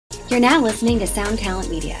You're now listening to Sound Talent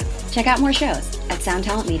Media. Check out more shows at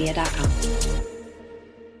soundtalentmedia.com.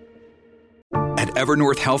 At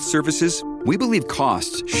Evernorth Health Services, we believe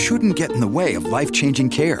costs shouldn't get in the way of life-changing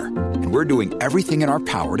care, and we're doing everything in our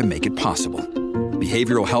power to make it possible.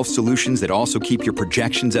 Behavioral health solutions that also keep your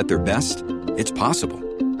projections at their best? It's possible.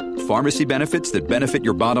 Pharmacy benefits that benefit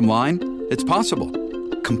your bottom line? It's possible.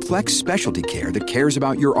 Complex specialty care that cares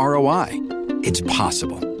about your ROI? It's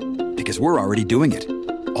possible. Because we're already doing it.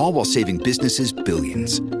 All while saving businesses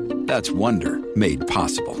billions. That's Wonder made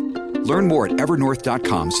possible. Learn more at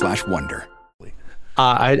evernorth.com/wonder.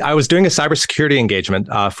 I was doing a cybersecurity engagement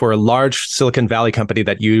for a large Silicon Valley company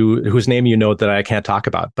whose name you know that I can't talk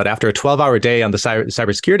about. But after a 12-hour day on the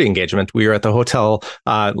cybersecurity engagement, we were at the hotel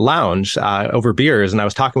lounge over beers, and I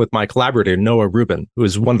was talking with my collaborator, Noah Rubin, who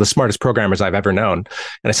is one of the smartest programmers I've ever known.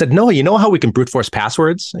 And I said, Noah, you know how we can brute force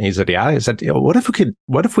passwords? And he said, yeah. I said, what if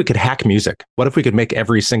we could hack music? What if we could make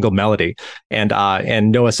every single melody? And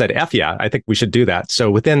Noah said, F yeah, I think we should do that. So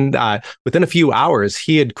within a few hours,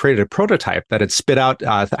 he had created a prototype that had spit out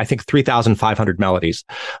I think 3,500 melodies,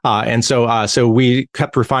 and so we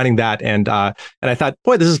kept refining that, and I thought,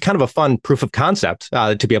 boy, this is kind of a fun proof of concept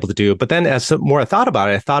to be able to do. But then, as more I thought about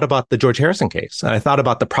it, I thought about the George Harrison case, and I thought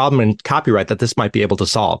about the problem in copyright that this might be able to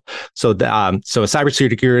solve. So, a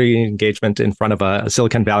cybersecurity engagement in front of a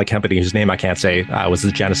Silicon Valley company whose name I can't say was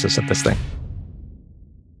the genesis of this thing.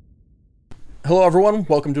 Hello, everyone.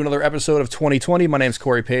 Welcome to another episode of 2020. My name is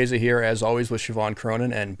Corey Peza here, as always, with Siobhan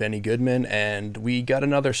Cronin and Benny Goodman, and we got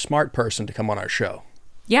another smart person to come on our show.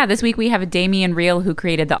 Yeah, this week we have Damian Riehl, who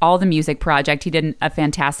created the All the Music project. He did a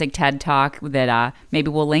fantastic TED Talk that maybe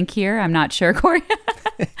we'll link here. I'm not sure, Corey.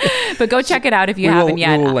 But go check it out if you haven't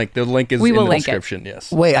yet. We will link. The link is in the description,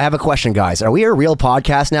 yes. Wait, I have a question, guys. Are we a real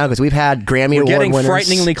podcast now? Because we've had Grammy Award winners. We're getting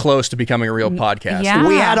frighteningly close to becoming a real podcast. Yeah.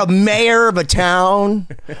 We had a mayor of a town.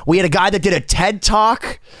 We had a guy that did a TED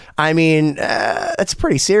Talk. I mean, that's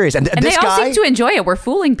pretty serious. And this they all seem to enjoy it. We're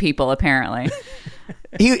fooling people, apparently.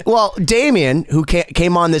 Damian, who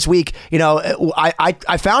came on this week,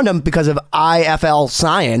 I found him because of IFL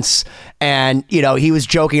Science, and he was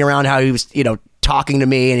joking around how he was talking to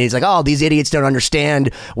me, and he's like, oh, these idiots don't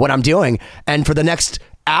understand what I'm doing. And for the next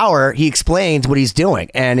hour, he explains what he's doing.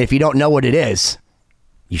 And if you don't know what it is,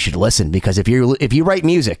 you should listen, because if you write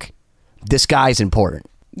music, this guy's important.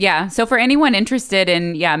 Yeah. So for anyone interested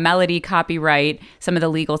in, melody, copyright, some of the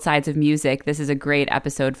legal sides of music, this is a great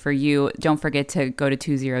episode for you. Don't forget to go to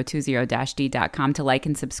 2020-d.com to like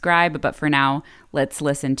and subscribe. But for now, let's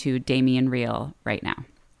listen to Damian Riehl right now.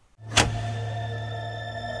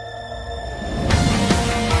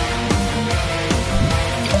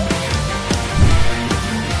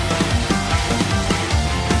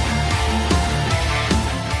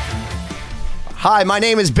 Hi, my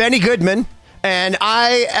name is Benny Goodman. And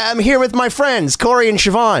I am here with my friends, Corey and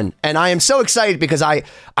Siobhan. And I am so excited because I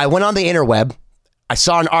went on the interweb. I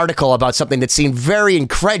saw an article about something that seemed very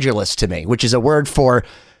incredulous to me, which is a word for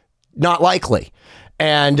not likely.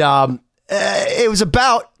 And it was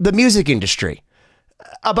about the music industry,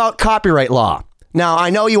 about copyright law. Now,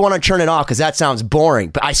 I know you want to turn it off because that sounds boring,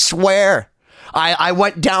 but I swear I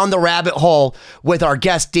went down the rabbit hole with our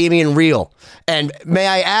guest, Damian Riehl. And may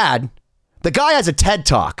I add, the guy has a TED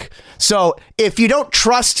Talk. So if you don't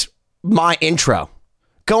trust my intro,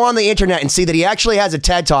 go on the internet and see that he actually has a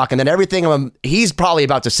TED Talk, and that everything he's probably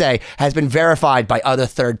about to say has been verified by other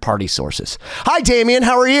third-party sources. Hi, Damian.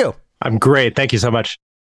 How are you? I'm great. Thank you so much.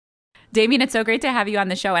 Damian, it's so great to have you on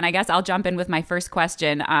the show. And I guess I'll jump in with my first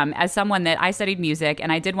question. As someone that I studied music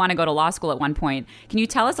and I did want to go to law school at one point, can you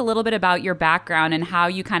tell us a little bit about your background and how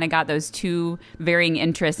you kind of got those two varying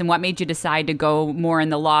interests and what made you decide to go more in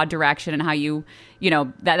the law direction and how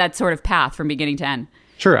that sort of path from beginning to end?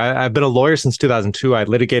 Sure. I've been a lawyer since 2002. I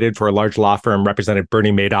litigated for a large law firm, represented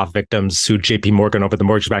Bernie Madoff victims, sued JP Morgan over the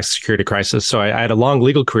mortgage-backed security crisis. So I had a long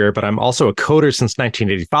legal career, but I'm also a coder since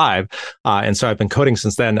 1985. And so I've been coding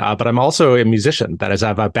since then. But I'm also a musician. That is, I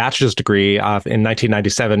have a bachelor's degree in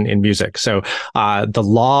 1997 in music. So the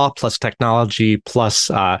law plus technology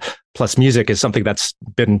plus music is something that's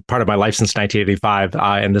been part of my life since 1985.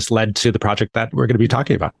 And this led to the project that we're going to be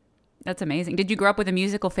talking about. That's amazing. Did you grow up with a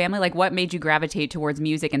musical family? Like, what made you gravitate towards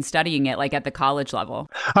music and studying it, like at the college level?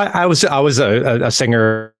 I was a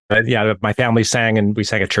singer. Yeah, my family sang, and we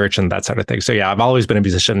sang at church and that sort of thing. So yeah, I've always been a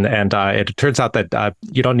musician, and it turns out that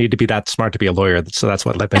you don't need to be that smart to be a lawyer. So that's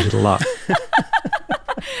what led me to the law.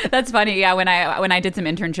 That's funny. Yeah, when I did some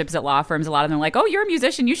internships at law firms, a lot of them were like, "Oh, you're a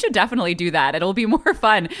musician. You should definitely do that. It'll be more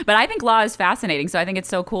fun." But I think law is fascinating, so I think it's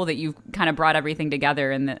so cool that you've kind of brought everything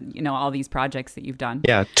together and all these projects that you've done.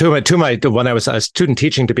 Yeah, when I was a student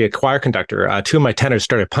teaching to be a choir conductor, two of my tenors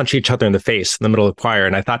started punching each other in the face in the middle of the choir,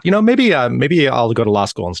 and I thought, maybe I'll go to law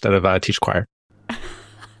school instead of teach choir.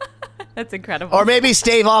 That's incredible. Or maybe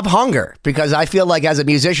stave off hunger, because I feel like as a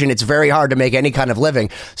musician, it's very hard to make any kind of living.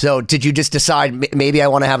 So did you just decide maybe I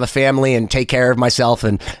want to have a family and take care of myself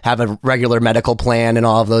and have a regular medical plan and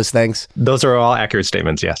all of those things? Those are all accurate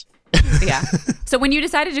statements, yes. Yeah. So when you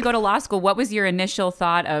decided to go to law school, what was your initial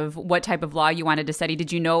thought of what type of law you wanted to study?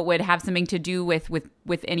 Did you know it would have something to do with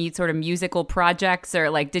any sort of musical projects, or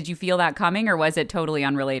did you feel that coming, or was it totally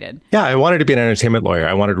unrelated? Yeah, I wanted to be an entertainment lawyer.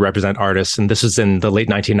 I wanted to represent artists, and this was in the late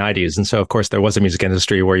 1990s. And so, of course, there was a music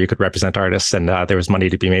industry where you could represent artists, and there was money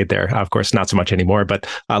to be made there. Of course, not so much anymore, but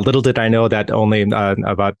little did I know that only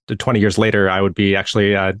about 20 years later, I would be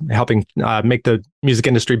actually helping make the music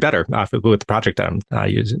industry better with the project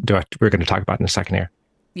that we're going to talk about in a second here.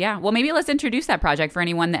 Yeah. Well, maybe let's introduce that project for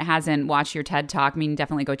anyone that hasn't watched your TED Talk. I mean,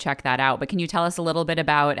 definitely go check that out. But can you tell us a little bit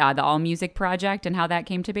about the All Music Project and how that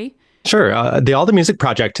came to be? Sure. The All the Music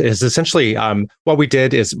Project is essentially what we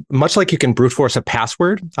did is much like you can brute force a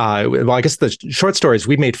password. Well, I guess the short story is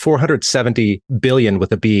we made 470 billion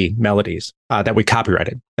with a B melodies that we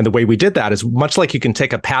copyrighted. And the way we did that is much like you can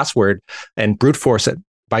take a password and brute force it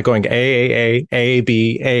by going A,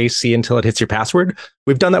 B, A, C until it hits your password.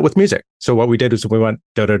 We've done that with music. So what we did is we went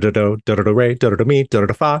do-do-do-do, do-do-do-re, do-do-do-mi,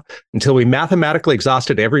 do-do-do-fa, until we mathematically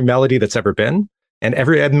exhausted every melody that's ever been and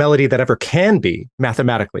every melody that ever can be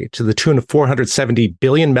mathematically to the tune of 470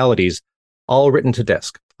 billion melodies, all written to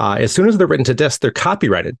disk. As soon as they're written to disk, they're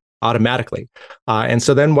copyrighted automatically. And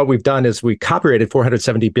so then what we've done is we copyrighted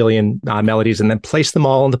 470 billion melodies and then placed them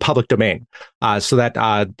all in the public domain so that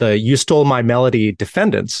the You Stole My Melody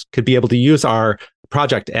defendants could be able to use our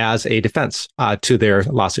project as a defense to their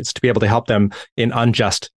lawsuits, to be able to help them in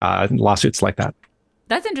unjust lawsuits like that.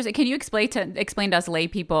 That's interesting. Can you explain to us lay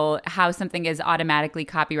people how something is automatically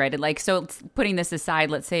copyrighted? Like, so putting this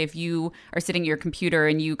aside, let's say if you are sitting at your computer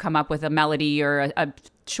and you come up with a melody or a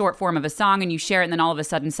short form of a song and you share it, and then all of a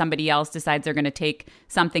sudden somebody else decides they're going to take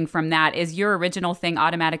something from that. Is your original thing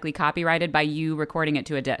automatically copyrighted by you recording it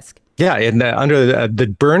to a disc? Yeah, and under the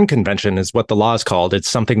Berne Convention is what the law is called. It's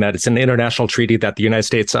something that it's an international treaty that the United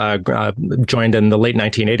States joined in the late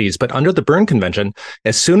 1980s. But under the Berne Convention,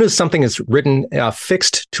 as soon as something is written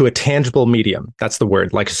fixed to a tangible medium, that's the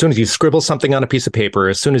word. Like as soon as you scribble something on a piece of paper,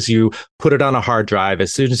 as soon as you put it on a hard drive,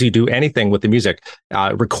 as soon as you do anything with the music,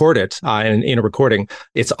 record it in a recording,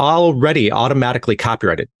 it's already automatically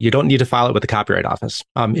copyrighted. You don't need to file it with the Copyright Office.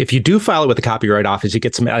 If you do file it with the Copyright Office, you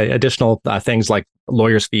get some additional things like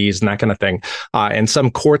lawyers' fees and that kind of thing. And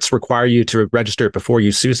some courts require you to register it before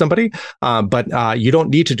you sue somebody, but you don't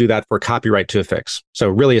need to do that for copyright to affix. So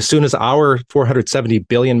really, as soon as our 470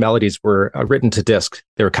 billion melodies were written to disk,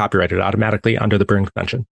 they were copyrighted automatically under the Berne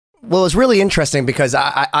Convention. Well, it's really interesting because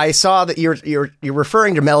I saw that you're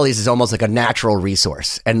referring to melodies as almost like a natural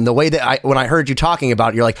resource. And the way that when I heard you talking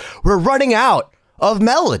about it, you're like, we're running out of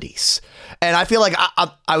melodies. And I feel like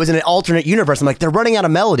I was in an alternate universe. I'm like, they're running out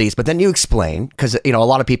of melodies. But then you explain, because, a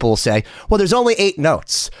lot of people will say, well, there's only 8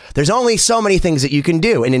 notes. There's only so many things that you can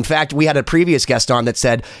do. And in fact, we had a previous guest on that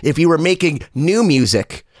said, if you were making new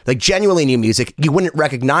music, like genuinely new music, you wouldn't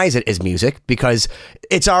recognize it as music because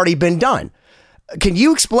it's already been done. Can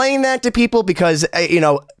you explain that to people? Because,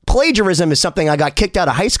 plagiarism is something I got kicked out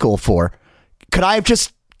of high school for. Could I have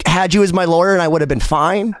just had you as my lawyer and I would have been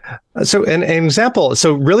fine? So an example.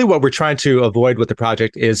 So really what we're trying to avoid with the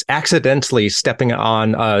project is accidentally stepping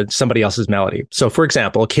on somebody else's melody. So for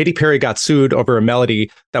example, Katy Perry got sued over a melody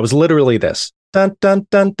that was literally this. Dun, dun,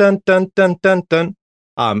 dun, dun, dun, dun, dun, dun.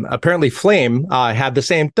 Apparently Flame had the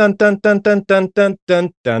same dun, dun, dun, dun, dun, dun, dun,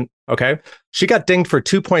 dun. Okay. She got dinged for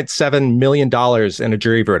 $2.7 million in a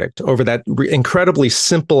jury verdict over that incredibly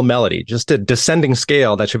simple melody, just a descending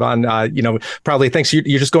scale that Siobhan, probably thinks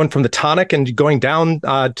you're just going from the tonic and going down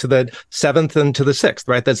to the 7th and to the 6th,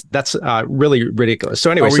 right? That's really ridiculous. So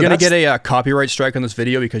anyway, are we going to get a copyright strike on this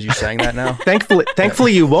video because you sang that now?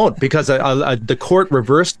 Thankfully you won't, because the court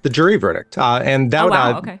reversed the jury verdict, and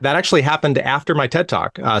that that actually happened after my TED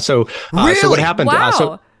Talk. So what happened? Wow.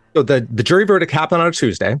 So the jury verdict happened on a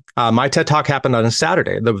Tuesday. My TED Talk happened on a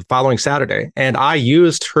Saturday, the following Saturday. And I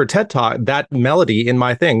used her TED Talk, that melody in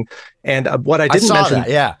my thing. And what I didn't mention,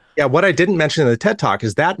 what I didn't mention in the TED Talk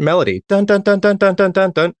is that melody, dun, dun, dun, dun, dun, dun,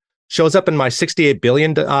 dun, dun, shows up in my 68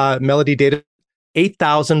 billion melody data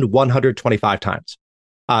 8,125 times.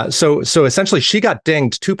 So essentially, she got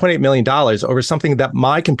dinged $2.8 million over something that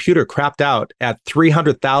my computer crapped out at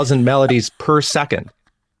 300,000 melodies per second.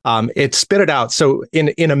 It spit it out. So in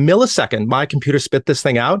a millisecond, my computer spit this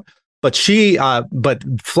thing out. But but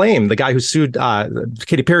Flame, the guy who sued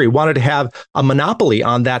Katy Perry, wanted to have a monopoly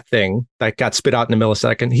on that thing that got spit out in a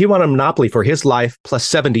millisecond. He wanted a monopoly for his life plus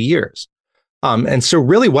 70 years. And so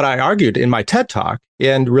really what I argued in my TED Talk,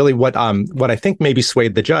 and really what I think maybe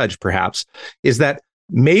swayed the judge perhaps, is that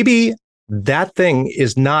maybe that thing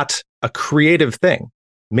is not a creative thing.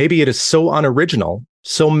 Maybe it is so unoriginal,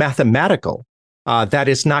 so mathematical, that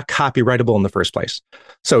is not copyrightable in the first place.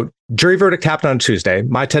 So jury verdict happened on Tuesday.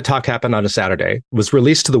 My TED Talk happened on a Saturday, was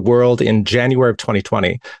released to the world in January of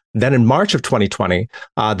 2020. Then in March of 2020,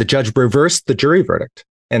 the judge reversed the jury verdict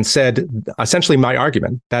and said essentially my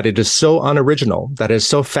argument that it is so unoriginal, that is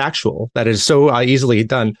so factual, that is so easily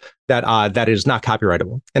done that that is not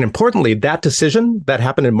copyrightable. And importantly, that decision that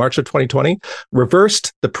happened in March of 2020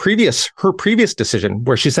 reversed her previous decision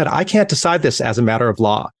where she said, I can't decide this as a matter of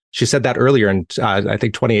law. She said that earlier in, I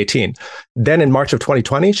think, 2018. Then in March of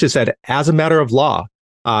 2020, she said, as a matter of law,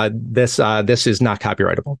 this is not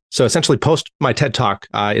copyrightable. So essentially, post my TED Talk,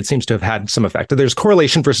 it seems to have had some effect. There's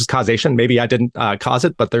correlation versus causation. Maybe I didn't cause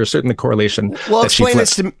it, but there's certainly correlation. Well, explain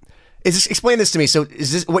this to me. So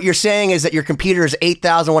is this what you're saying is that your computer is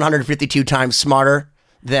 8,152 times smarter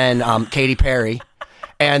than Katy Perry,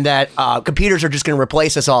 and that computers are just going to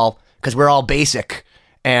replace us all because we're all basic,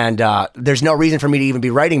 and there's no reason for me to even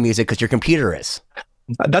be writing music because your computer is.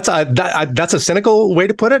 That's a cynical way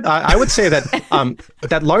to put it. I would say that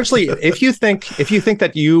that largely, if you think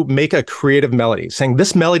that you make a creative melody, saying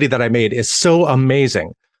this melody that I made is so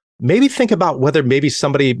amazing, maybe think about whether maybe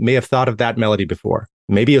somebody may have thought of that melody before.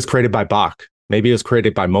 Maybe it was created by Bach. Maybe it was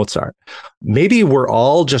created by Mozart. Maybe we're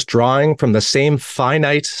all just drawing from the same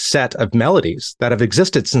finite set of melodies that have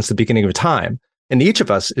existed since the beginning of time. And each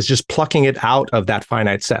of us is just plucking it out of that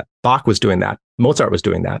finite set. Bach was doing that. Mozart was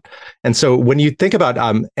doing that. And so when you think about,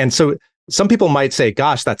 and so some people might say,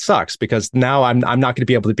 gosh, that sucks because now I'm not going to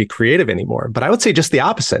be able to be creative anymore. But I would say just the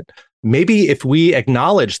opposite. Maybe if we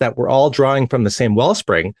acknowledge that we're all drawing from the same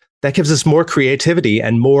wellspring, that gives us more creativity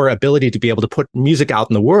and more ability to be able to put music out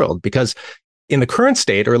in the world. Because in the current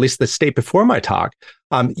state, or at least the state before my talk,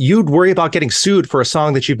 you'd worry about getting sued for a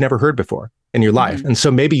song that you've never heard before in your life. And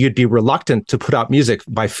so maybe you'd be reluctant to put out music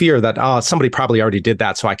by fear that, somebody probably already did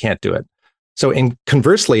that, so I can't do it. So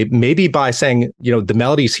conversely, maybe by saying, the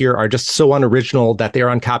melodies here are just so unoriginal that they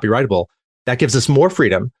are uncopyrightable, that gives us more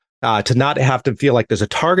freedom to not have to feel like there's a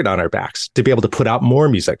target on our backs, to be able to put out more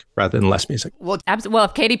music rather than less music. Well,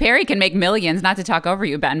 if Katy Perry can make millions, not to talk over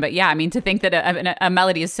you, Ben, but yeah, I mean, to think that a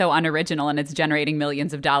melody is so unoriginal and it's generating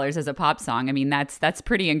millions of dollars as a pop song, I mean, that's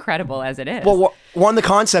pretty incredible as it is. Well, one of the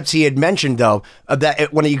concepts he had mentioned, though,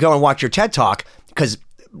 that when you go and watch your TED Talk, because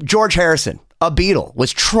George Harrison, a Beatle,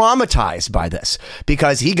 was traumatized by this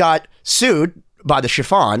because he got sued by the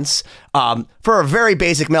Chiffons for a very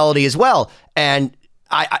basic melody as well. And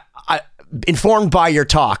I informed by your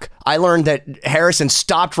talk, I learned that Harrison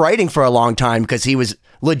stopped writing for a long time because he was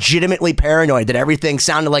legitimately paranoid that everything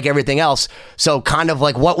sounded like everything else. So kind of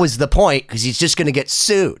like, what was the point? Because he's just going to get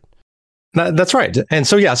sued. That's right. And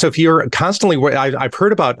so, yeah, so if you're constantly, I've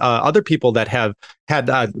heard about other people that have had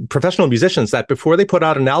professional musicians that before they put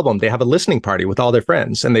out an album, they have a listening party with all their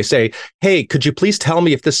friends and they say, hey, could you please tell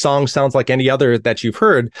me if this song sounds like any other that you've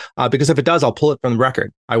heard? Because if it does, I'll pull it from the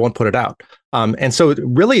record. I won't put it out. And so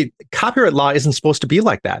really, copyright law isn't supposed to be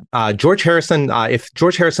like that. George Harrison, if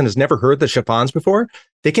George Harrison has never heard the Chiffons before,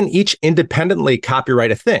 they can each independently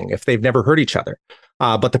copyright a thing if they've never heard each other.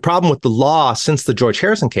 But the problem with the law since the George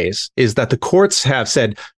Harrison case is that the courts have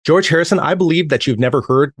said, George Harrison, I believe that you've never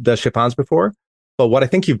heard the Chiffons before, but what I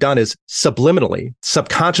think you've done is subliminally,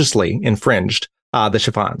 subconsciously infringed the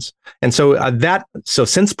Chiffons. And so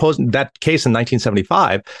since that case in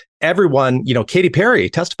 1975, everyone, Katy Perry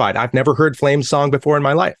testified, I've never heard Flame's song before in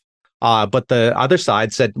my life. But the other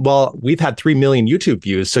side said, well, we've had 3 million YouTube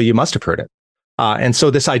views, so you must have heard it. And so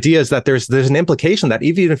this idea is that there's an implication that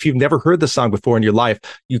even if you've never heard the song before in your life,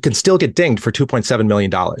 you can still get dinged for $2.7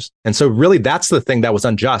 million. And so really, that's the thing that was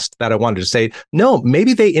unjust that I wanted to say, no,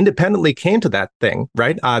 maybe they independently came to that thing,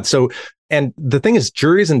 right? And the thing is,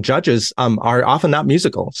 juries and judges are often not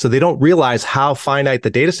musical, so they don't realize how finite the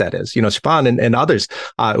data set is. Chiffon and others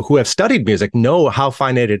who have studied music know how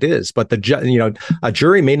finite it is, but a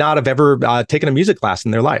jury may not have ever taken a music class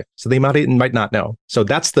in their life, so they might not know. So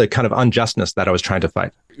that's the kind of unjustness that I was trying to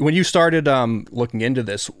fight. When you started looking into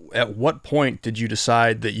this, at what point did you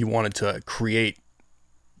decide that you wanted to create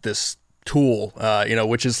this tool,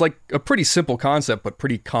 which is like a pretty simple concept, but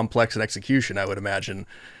pretty complex in execution, I would imagine.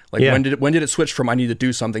 Like when did it switch from I need to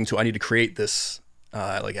do something to I need to create this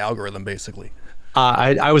algorithm, basically?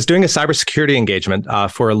 I was doing a cybersecurity engagement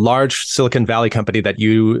for a large Silicon Valley company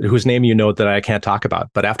whose name you know that I can't talk about.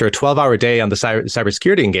 But after a 12-hour day on the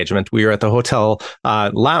cybersecurity engagement, we were at the hotel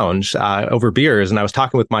lounge over beers, and I was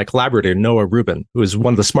talking with my collaborator, Noah Rubin, who is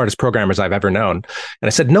one of the smartest programmers I've ever known. And I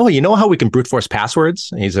said, Noah, you know how we can brute force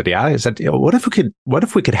passwords? And he said, yeah. I said, what if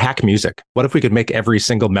we could hack music? What if we could make every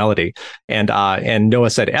single melody? And Noah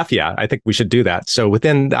said, F yeah, I think we should do that. So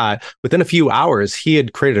within a few hours, he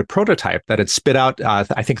had created a prototype that had spit out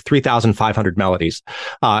I think 3,500 melodies,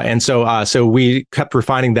 and so we kept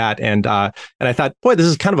refining that, and I thought, boy, this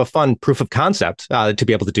is kind of a fun proof of concept to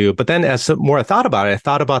be able to do. But then, as more I thought about it, I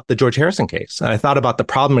thought about the George Harrison case, and I thought about the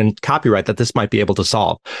problem in copyright that this might be able to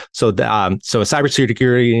solve. So a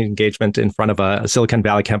cybersecurity engagement in front of a Silicon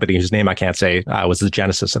Valley company whose name I can't say was the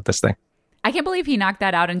genesis of this thing. I can't believe he knocked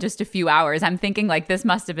that out in just a few hours. I'm thinking like this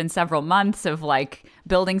must have been several months of like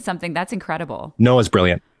building something. That's incredible. Noah's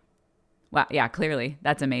brilliant. Wow. Yeah, clearly.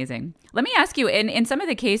 That's amazing. Let me ask you, in some of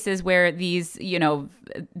the cases where these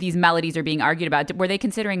melodies are being argued about, were they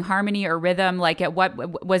considering harmony or rhythm? Like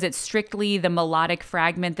what was it strictly the melodic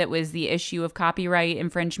fragment that was the issue of copyright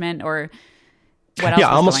infringement, or what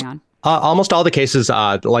else was going on? Almost all the cases,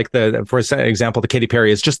 for example, the Katy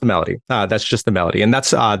Perry is just the melody. That's just the melody, and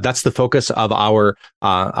that's the focus of our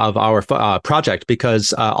project,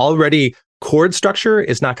 because already chord structure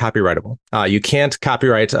is not copyrightable. You can't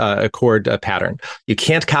copyright a chord pattern. You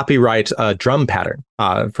can't copyright a drum pattern.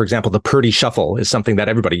 For example, the Purdy shuffle is something that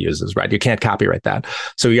everybody uses, right? You can't copyright that.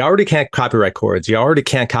 So you already can't copyright chords. You already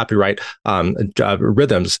can't copyright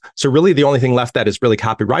rhythms. So really, the only thing left that is really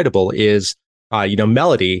copyrightable is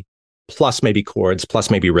melody, plus maybe chords, plus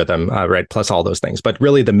maybe rhythm, right? Plus all those things. But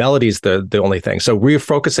really the melody is the only thing. So we're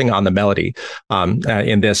focusing on the melody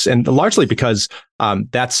in this, and largely because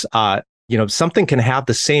that's something can have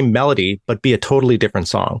the same melody but be a totally different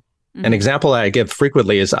song. Mm-hmm. An example I give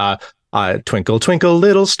frequently is Twinkle, Twinkle,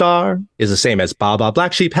 Little Star is the same as Ba Ba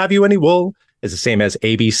Black Sheep, Have You Any Wool is the same as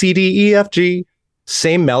A, B, C, D, E, F, G.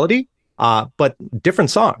 Same melody, but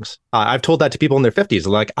different songs. I've told that to people in their 50s.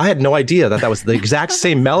 Like, I had no idea that was the exact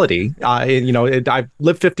same melody. I've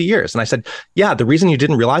lived 50 years. And I said, yeah, the reason you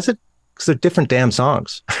didn't realize it, because they're different damn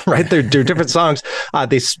songs, right? They're different songs.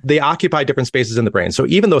 They occupy different spaces in the brain. So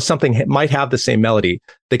even though something might have the same melody,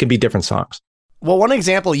 they can be different songs. Well, one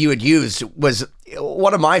example you had used was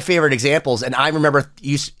one of my favorite examples, and I remember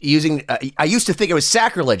using. I used to think it was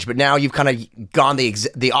sacrilege, but now you've kind of gone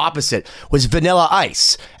the opposite. Was Vanilla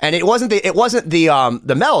Ice, and it wasn't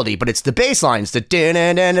the melody, but it's the bass lines,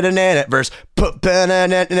 the verse,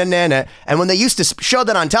 and when they used to show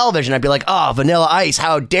that on television, I'd be like, "Oh, Vanilla Ice,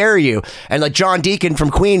 how dare you!" And like John Deacon from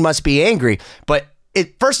Queen must be angry, but.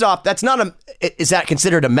 First off, that's not is that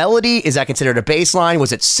considered a melody? Is that considered a bass line?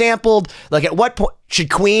 Was it sampled? Like, at what point should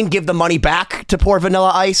Queen give the money back to poor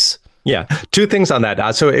Vanilla Ice? Yeah, two things on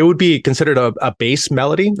that. So it would be considered a bass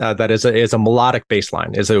melody that is a melodic bass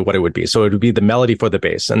line is what it would be. So it would be the melody for the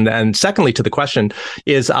bass. And secondly, to the question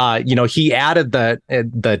is, he added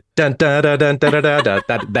the dun dun dun dun dun dun dun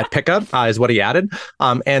that pickup is what he added.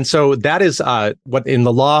 And so that is what in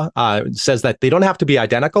the law says that they don't have to be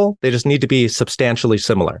identical. They just need to be substantially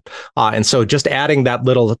similar. And so just adding that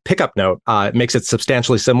little pickup note makes it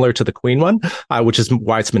substantially similar to the Queen one, which is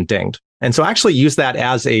why it's been dinged. And so I actually use that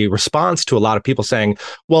as a response to a lot of people saying,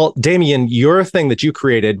 well, Damien, your thing that you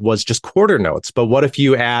created was just quarter notes. But what if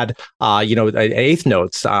you add, eighth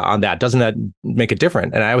notes on that? Doesn't that make it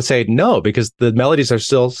different? And I would say no, because the melodies are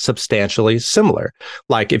still substantially similar.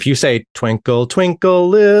 Like if you say twinkle, twinkle,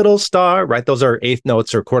 little star, right? Those are eighth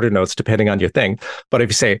notes or quarter notes, depending on your thing. But if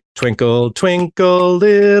you say twinkle, twinkle,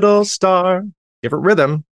 little star, different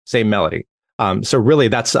rhythm, same melody. So really,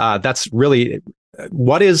 that's really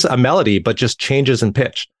what is a melody, but just changes in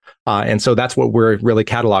pitch. And so that's what we're really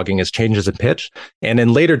cataloging is changes in pitch. And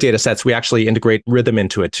in later data sets, we actually integrate rhythm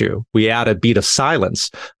into it too. We add a beat of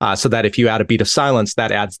silence so that if you add a beat of silence,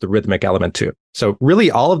 that adds the rhythmic element too. So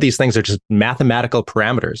really all of these things are just mathematical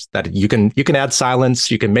parameters that you can add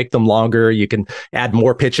silence, you can make them longer, you can add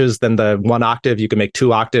more pitches than the one octave, you can make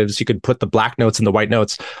two octaves, you can put the black notes and the white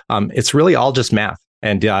notes. It's really all just math.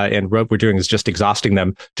 And what we're doing is just exhausting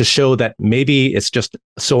them to show that maybe it's just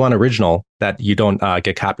so unoriginal that you don't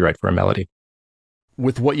get copyright for a melody.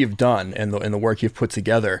 With what you've done and the work you've put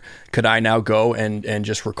together, could I now go and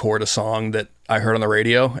just record a song that I heard on the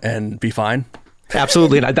radio and be fine?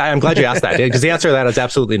 Absolutely not. I'm glad you asked that, because the answer to that is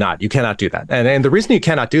absolutely not. You cannot do that. And the reason you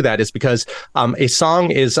cannot do that is because a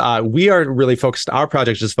song is, we are really focused, our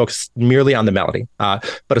project is focused merely on the melody.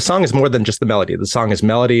 But a song is more than just the melody. The song is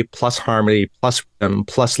melody plus harmony, plus rhythm,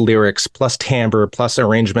 plus lyrics, plus timbre, plus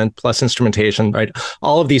arrangement, plus instrumentation, right?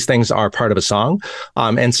 All of these things are part of a song.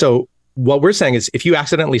 And so what we're saying is if you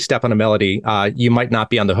accidentally step on a melody, you might not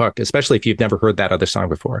be on the hook, especially if you've never heard that other song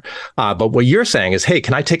before. But what you're saying is, hey,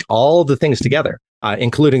 can I take all the things together,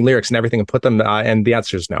 including lyrics and everything, and put them? And the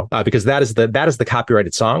answer is no, because that is the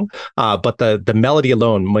copyrighted song. But the melody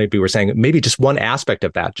alone, maybe we're saying maybe just one aspect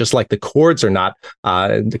of that, just like the chords are not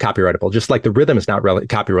copyrightable, just like the rhythm is not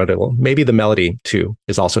copyrightable. Maybe the melody too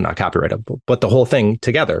is also not copyrightable, but the whole thing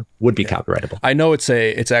together would be copyrightable. I know it's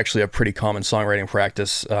actually a pretty common songwriting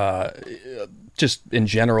practice. Just in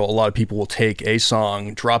general, a lot of people will take a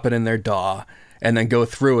song, drop it in their DAW, and then go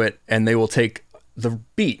through it, and they will take the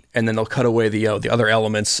beat, and then they'll cut away the other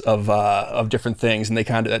elements of different things, and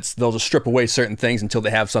they'll just strip away certain things until they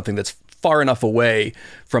have something that's far enough away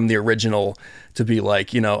from the original to be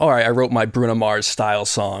like, all right, I wrote my Bruno Mars style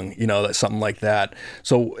song, that's something like that.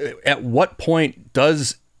 So at what point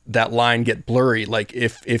does that line get blurry? Like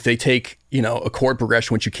if they take, a chord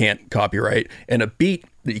progression, which you can't copyright, and a beat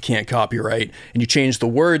that you can't copyright, and you change the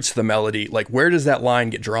words to the melody, like where does that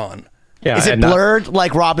line get drawn? Yeah, is it blurred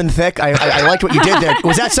like Robin Thicke? I liked what you did there.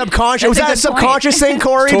 Was that subconscious? Was that a subconscious thing,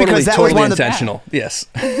 Corey? Totally, because that totally was one intentional. Of the, yes.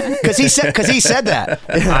 Because he said that.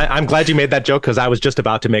 I'm glad you made that joke, because I was just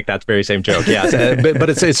about to make that very same joke. Yes,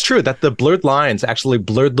 but it's true that the blurred lines actually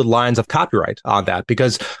blurred the lines of copyright on that,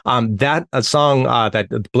 because that song,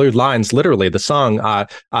 that blurred lines, literally the song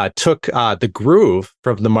took the groove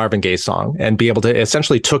from the Marvin Gaye song and be able to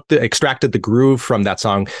essentially extracted the groove from that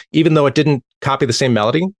song, even though it didn't copy the same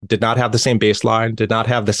melody, did not have the same bass line, did not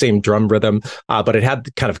have the same drum rhythm, but it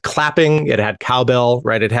had kind of clapping, it had cowbell,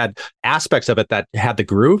 right? It had aspects of it that had the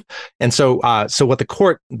groove. And so what the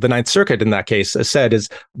court, the Ninth Circuit in that case, said is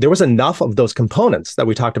there was enough of those components that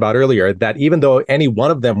we talked about earlier that even though any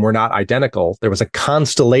one of them were not identical, there was a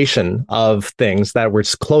constellation of things that were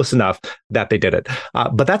close enough that they did it.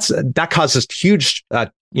 But that caused this huge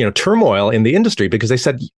turmoil in the industry, because they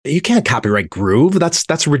said you can't copyright groove.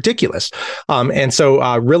 That's ridiculous. And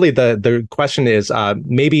so really the question is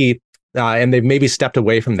maybe. And they've maybe stepped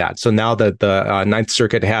away from that. So now the Ninth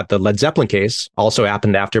Circuit had the Led Zeppelin case, also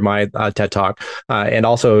happened after my TED Talk, and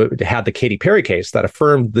also had the Katy Perry case that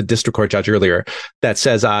affirmed the district court judge earlier, that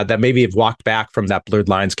says that maybe have walked back from that blurred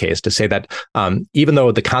lines case to say that even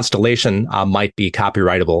though the constellation might be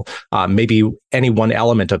copyrightable, maybe any one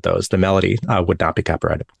element of those, the melody, would not be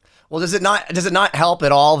copyrightable. Well, does it not help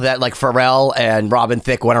at all that like Pharrell and Robin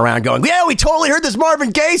Thicke went around going, yeah, we totally heard this Marvin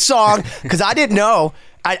Gaye song, because I didn't know.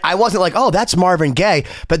 I wasn't like, oh, that's Marvin Gaye.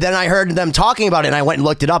 But then I heard them talking about it, and I went and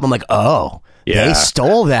looked it up. I'm like, oh, yeah. They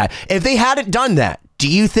stole that. If they hadn't done that, do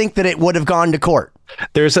you think that it would have gone to court?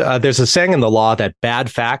 There's a saying in the law that bad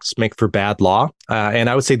facts make for bad law, and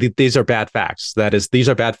I would say that these are bad facts. That is, these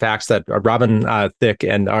are bad facts that Robin Thicke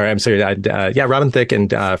and Pharrell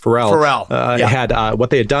had. What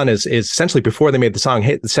they had done is essentially before they made the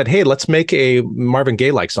song, said, hey, let's make a Marvin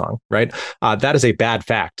Gaye-like song, right? That is a bad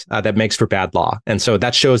fact that makes for bad law, and so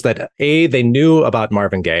that shows that A, they knew about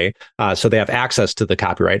Marvin Gaye, so they have access to the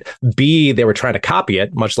copyright. B, they were trying to copy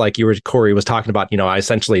it, much like Corey was talking about. I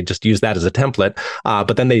essentially just used that as a template.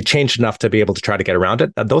 But then they changed enough to be able to try to get around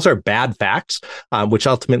it. Those are bad facts, which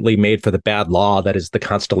ultimately made for the bad law that is the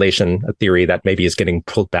constellation theory that maybe is getting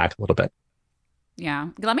pulled back a little bit. Yeah.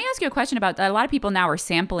 Let me ask you a question about a lot of people now are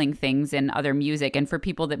sampling things in other music. And for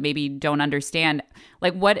people that maybe don't understand,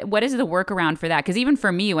 like what is the workaround for that? Because even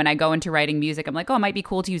for me, when I go into writing music, I'm like, oh, it might be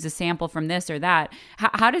cool to use a sample from this or that.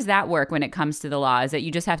 How does that work when it comes to the law? Is that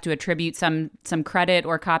you just have to attribute some credit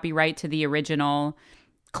or copyright to the original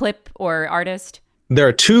clip or artist? There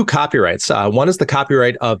are two copyrights. One is the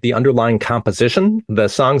copyright of the underlying composition, the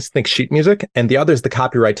song's think sheet music, and the other is the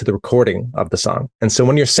copyright to the recording of the song. And so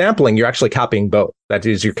when you're sampling, you're actually copying both. That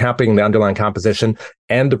is, you're copying the underlying composition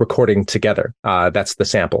and the recording together. That's the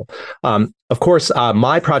sample. Of course,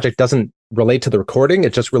 my project doesn't relate to the recording.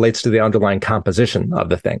 It just relates to the underlying composition of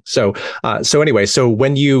the thing. So anyway,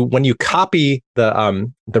 when you copy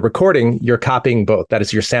the recording, you're copying both. That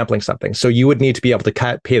is, you're sampling something. So you would need to be able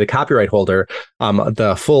to pay the copyright holder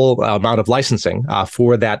the full amount of licensing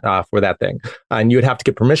for that thing, and you would have to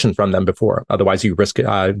get permission from them before. Otherwise, you risk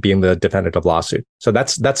being the defendant of lawsuit. So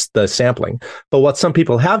that's the sampling. But what some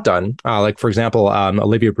people have done, like for example,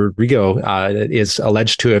 Olivia Rodrigo is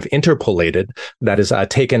alleged to have interpolated, that is,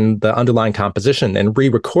 taken the underlying underlying composition and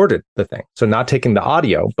re-recorded the thing. So not taking the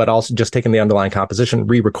audio, but also just taking the underlying composition,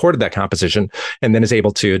 re-recorded that composition, and then is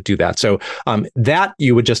able to do that. So that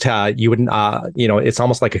you would just have, it's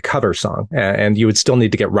almost like a cover song, and you would still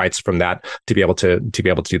need to get rights from that to be able to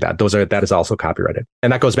do that. That is also copyrighted.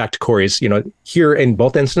 And that goes back to Corey's, here in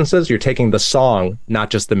both instances, you're taking the song,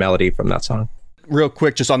 not just the melody from that song. Real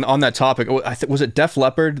quick, just on that topic, was it Def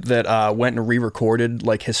Leppard that went and re-recorded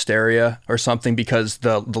like Hysteria or something because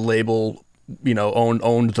the label,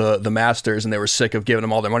 owned the masters and they were sick of giving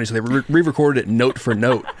them all their money, so they re-recorded it note for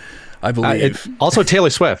note, I believe. Also Taylor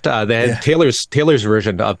Swift, they had Taylor's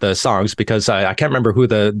version of the songs, because I can't remember who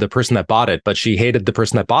the person that bought it, but she hated the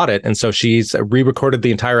person that bought it, and so she's re-recorded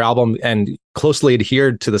the entire album and closely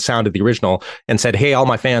adhered to the sound of the original and said, hey, all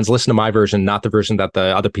my fans, listen to my version, not the version that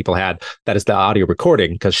the other people had. That is the audio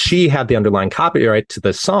recording, because she had the underlying copyright to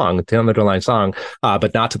the song, the underlying song,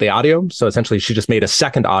 but not to the audio. So essentially, she just made a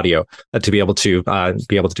second audio to be able to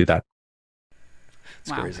do that.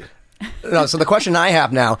 It's crazy. No, so the question I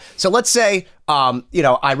have now, so let's say,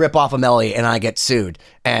 I rip off a melody and I get sued,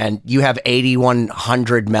 and you have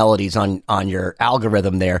 8,100 melodies on your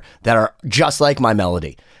algorithm there that are just like my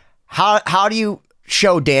melody. How do you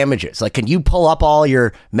show damages? Like, can you pull up all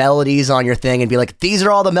your melodies on your thing and be like, these are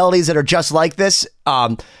all the melodies that are just like this?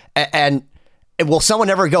 And will someone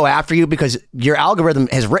ever go after you because your algorithm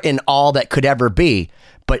has written all that could ever be,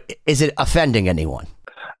 but is it offending anyone?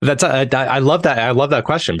 I love that. I love that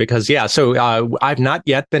question because, so I've not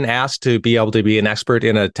yet been asked to be able to be an expert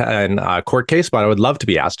in a court case, but I would love to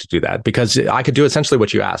be asked to do that because I could do essentially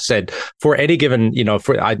what you asked. Said for any given,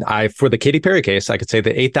 for the Katy Perry case, I could say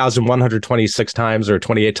that 8,126 times or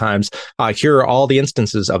 28 times, here are all the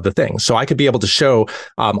instances of the thing. So I could be able to show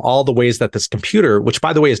all the ways that this computer, which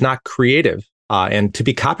by the way is not creative, and to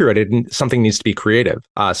be copyrighted, something needs to be creative.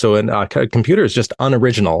 So a computer is just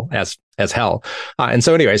unoriginal as hell. And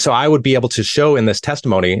so anyway, so I would be able to show in this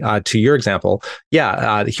testimony to your example,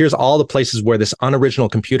 here's all the places where this unoriginal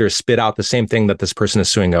computer spit out the same thing that this person is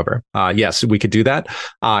suing over. Yes, we could do that.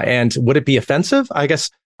 And would it be offensive? I guess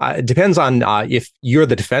it depends on if you're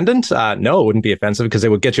the defendant. No, it wouldn't be offensive because it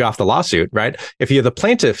would get you off the lawsuit, right? If you're the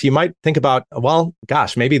plaintiff, you might think about, well,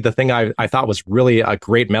 gosh, maybe the thing I thought was really a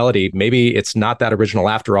great melody, maybe it's not that original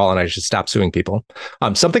after all, and I should stop suing people.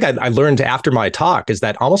 Something I learned after my talk is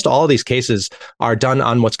that almost all of these cases are done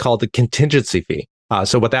on what's called the contingency fee.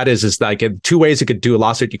 So what that is like two ways you could do a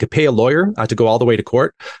lawsuit. You could pay a lawyer to go all the way to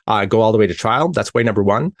court, go all the way to trial. That's way number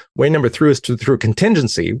one. Way number three is through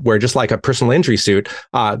contingency, where just like a personal injury suit,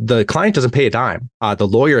 the client doesn't pay a dime. The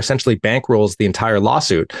lawyer essentially bankrolls the entire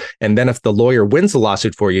lawsuit. And then if the lawyer wins the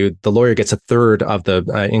lawsuit for you, the lawyer gets a third of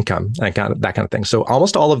the income, that kind of thing. So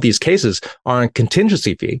almost all of these cases are on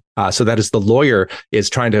contingency fee. So that is the lawyer is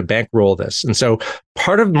trying to bankroll this. And so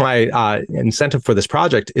part of my incentive for this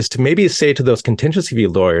project is to maybe say to those contingency fee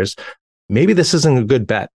lawyers, maybe this isn't a good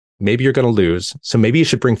bet. Maybe you're going to lose. So maybe you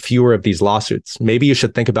should bring fewer of these lawsuits. Maybe you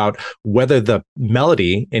should think about whether the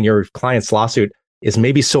melody in your client's lawsuit is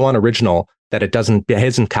maybe so unoriginal that it isn't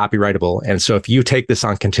copyrightable. And so if you take this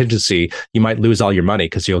on contingency, you might lose all your money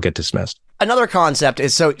because you'll get dismissed. Another concept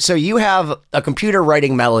is so you have a computer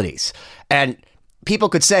writing melodies, and people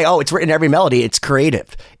could say, oh, it's written every melody. It's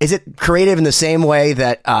creative. Is it creative in the same way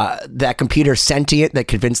that that computer sentient that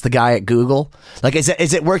convinced the guy at Google? Like, is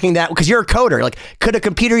it working that? Because you're a coder. Like, could a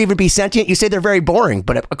computer even be sentient? You say they're very boring,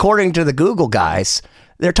 but according to the Google guys,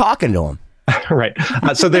 they're talking to them. Right.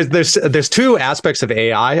 So there's two aspects of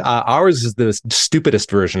AI. Ours is the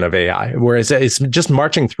stupidest version of AI, whereas it's just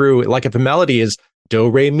marching through. Like if a melody is do,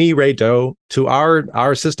 re, mi, re, do, to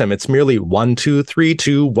our system, it's merely 1, 2, 3,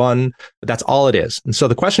 2, 1. That's all it is. And so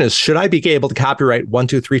the question is, should I be able to copyright 1,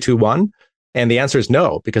 2, 3, 2, 1? And the answer is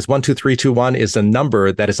no, because 1, 2, 3, 2, 1 is a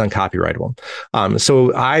number that is uncopyrightable.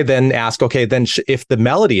 So I then ask, okay, then if the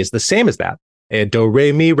melody is the same as that, do,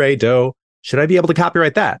 re, mi, re, do, should I be able to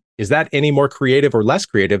copyright that? Is that any more creative or less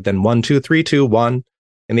creative than 1, 2, 3, 2, 1?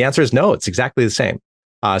 And the answer is no, it's exactly the same.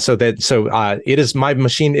 My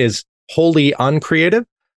machine is wholly uncreative.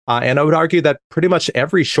 And I would argue that pretty much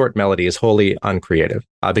every short melody is wholly uncreative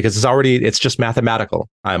because it's just mathematical,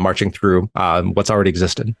 marching through what's already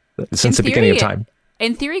existed since the beginning of time.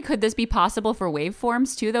 In theory, could this be possible for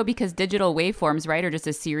waveforms too, though? Because digital waveforms, right, are just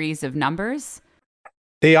a series of numbers.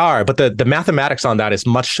 They are, but the mathematics on that is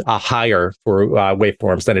much higher for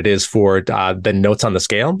waveforms than it is for the notes on the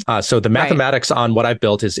scale. So the mathematics on what I've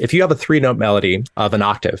built is if you have a 3-note melody of an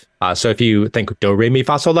octave. So if you think do, re, mi,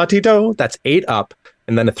 fa, sol, la, ti, do, that's 8 up.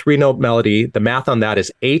 And then a 3-note melody, the math on that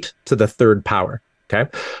is 8 to the 3rd power. Okay.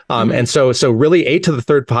 And so really 8 to the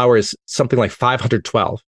 3rd power is something like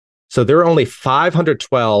 512. So there are only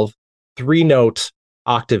 512 3-note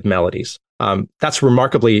octave melodies. That's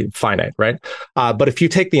remarkably finite, right? But if you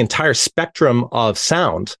take the entire spectrum of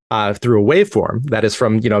sound through a waveform, that is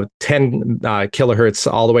from 10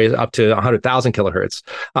 kilohertz all the way up to 100,000 kilohertz,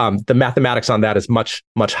 the mathematics on that is much,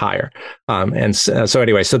 much higher. So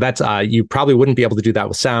anyway, so that's you probably wouldn't be able to do that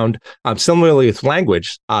with sound. Similarly with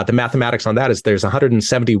language, the mathematics on that is there's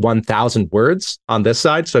 171,000 words on this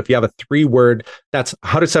side. So if you have a 3-word, that's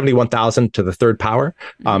 171,000 to the third power,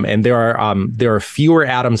 and there are fewer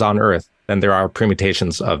atoms on Earth than there are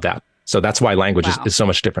permutations of that. So that's why language is so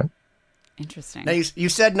much different. Interesting. Now you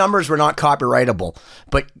said numbers were not copyrightable,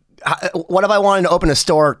 but what if I wanted to open a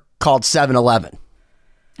store called 7-Eleven?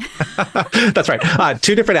 That's right.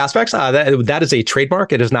 2 different aspects. That is a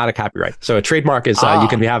trademark. It is not a copyright. So a trademark is you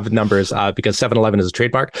can have numbers because 7-Eleven is a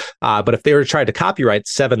trademark. But if they were to try to copyright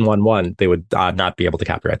 711, they would not be able to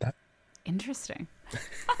copyright that. Interesting.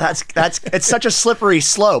 That's it's such a slippery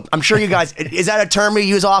slope. I'm sure you guys, is that a term we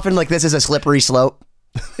use often? Like, this is a slippery slope?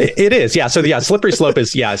 It is, yeah. So slippery slope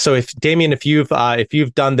is, yeah. So if Damien, if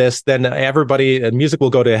you've done this, then everybody, music will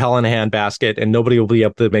go to hell in a handbasket, and nobody will be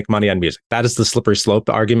able to make money on music. That is the slippery slope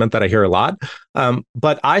argument that I hear a lot.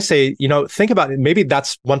 But I say, think about it. Maybe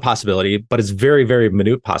that's one possibility, but it's very, very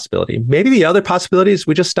minute possibility. Maybe the other possibility is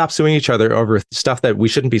we just stop suing each other over stuff that we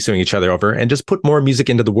shouldn't be suing each other over, and just put more music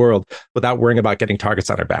into the world without worrying about getting targets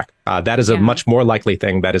on our back. That is a much more likely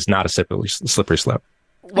thing. That is not a slippery slope.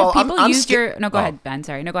 Well, people go ahead, Ben.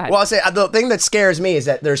 Sorry, no, go ahead. Well, I'll say the thing that scares me is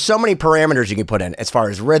that there's so many parameters you can put in as far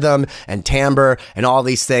as rhythm and timbre and all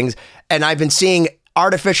these things. And I've been seeing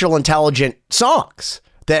artificial intelligent songs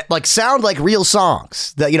that sound like real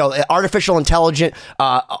songs. That artificial intelligent,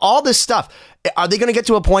 all this stuff. Are they going to get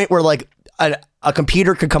to a point where a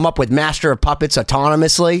computer could come up with Master of Puppets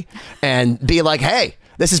autonomously and be like, hey,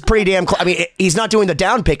 this is pretty damn close. I mean, he's not doing the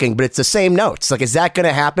down picking, but it's the same notes. Is that going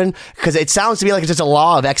to happen? Because it sounds to me like it's just a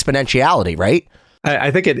law of exponentiality, right?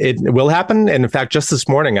 I think it will happen. And in fact, just this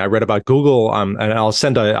morning, I read about Google, and I'll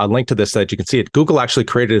send a link to this so that you can see it. Google actually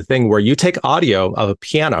created a thing where you take audio of a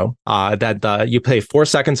piano that you play 4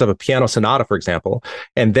 seconds of a piano sonata, for example,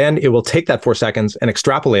 and then it will take that 4 seconds and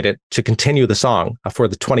extrapolate it to continue the song for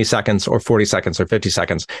the 20 seconds or 40 seconds or 50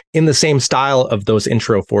 seconds in the same style of those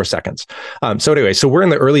intro 4 seconds. So anyway, so we're in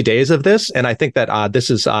the early days of this. And I think that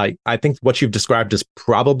this is, I think what you've described is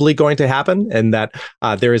probably going to happen, and that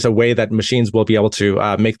there is a way that machines will be able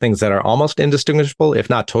to make things that are almost indistinguishable, if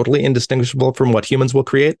not totally indistinguishable from what humans will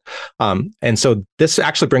create. And so this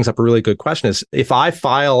actually brings up a really good question: is if I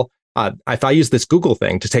use this Google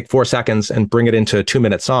thing to take 4 seconds and bring it into a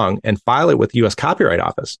 2-minute song and file it with the U.S. Copyright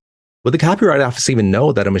Office, would the Copyright Office even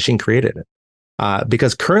know that a machine created it?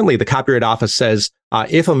 Because currently the Copyright Office says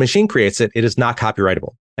if a machine creates it, it is not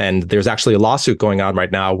copyrightable. And there's actually a lawsuit going on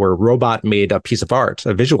right now where a robot made a piece of art,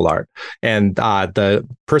 a visual art. And the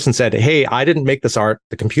person said, hey, I didn't make this art,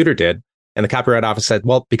 the computer did. And the Copyright Office said,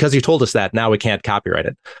 well, because you told us that, now we can't copyright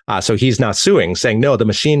it. So he's now suing, saying, no, the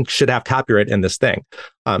machine should have copyright in this thing.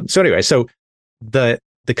 So anyway, so the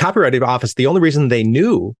Copyright Office, the only reason they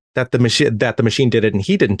knew that the machine did it and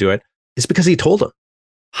he didn't do it is because he told them.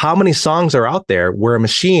 How many songs are out there where a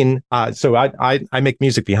machine, so I make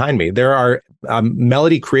music behind me. There are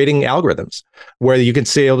melody creating algorithms where you can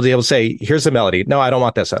be able to say, here's a melody. No, I don't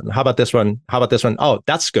want this one. How about this one? How about this one? Oh,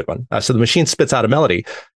 that's a good one. So the machine spits out a melody.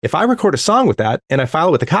 If I record a song with that and I file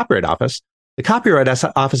it with the Copyright Office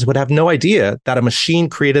would have no idea that a machine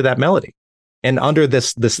created that melody. And under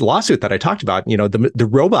this lawsuit that I talked about, the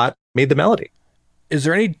robot made the melody. Is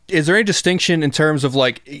there any distinction in terms of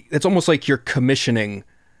it's almost like you're commissioning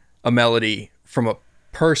a melody from a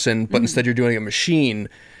person, but instead you're doing a machine?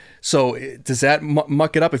 So does that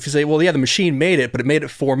muck it up if you say, well, yeah, the machine made it, but it made it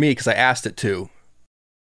for me because I asked it to?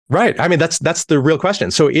 Right. I mean, that's the real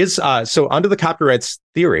question. So so under the copyrights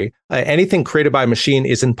theory, anything created by a machine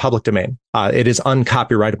is in public domain. It is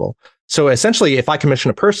uncopyrightable. So essentially, if I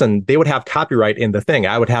commission a person, they would have copyright in the thing.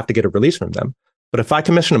 I would have to get a release from them. But if I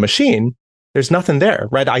commission a machine, there's nothing there,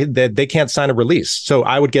 right? They can't sign a release. So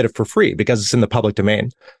I would get it for free because it's in the public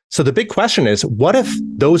domain. So the big question is, what if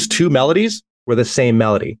those two melodies were the same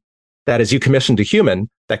melody? That is, you commissioned a human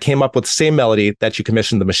that came up with the same melody that you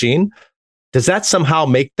commissioned the machine. Does that somehow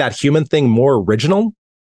make that human thing more original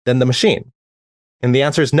than the machine? And the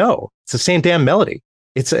answer is no. It's the same damn melody.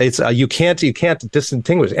 It's you can't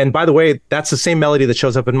distinguish. And by the way, that's the same melody that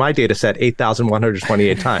shows up in my data set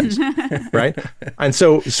 8,128 times, right? And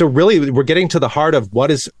so really, we're getting to the heart of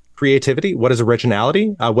what is creativity, what is originality,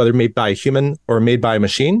 whether made by a human or made by a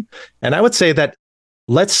machine. And I would say that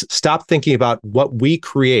let's stop thinking about what we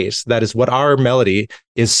create, that is what our melody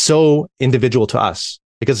is, so individual to us,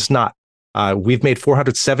 because it's not. We've made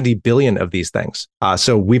 470 billion of these things.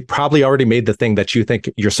 So we've probably already made the thing that you think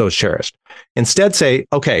you're so cherished. Instead, say,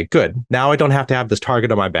 okay, good. Now I don't have to have this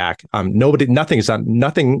target on my back.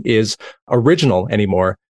 Nothing is original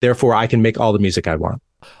anymore. Therefore, I can make all the music I want.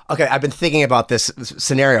 Okay, I've been thinking about this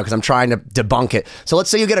scenario because I'm trying to debunk it. So let's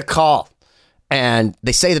say you get a call and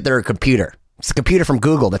they say that they're a computer. It's a computer from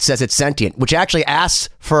Google that says it's sentient, which actually asks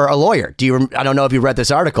for a lawyer. I don't know if you read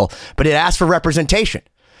this article, but it asks for representation.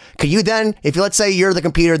 Could you then, let's say you're the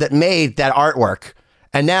computer that made that artwork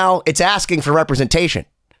and now it's asking for representation,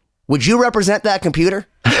 would you represent that computer?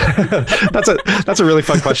 That's a really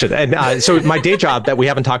fun question. And so my day job that we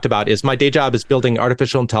haven't talked about is building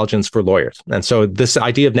artificial intelligence for lawyers. And so this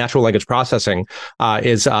idea of natural language processing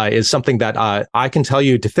is something that I can tell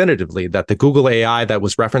you definitively that the Google AI that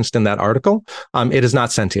was referenced in that article, it is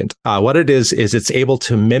not sentient. What it is it's able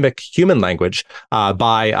to mimic human language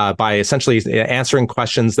by essentially answering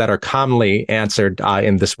questions that are commonly answered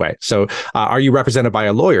in this way. So are you represented by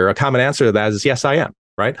a lawyer? A common answer to that is yes, I am.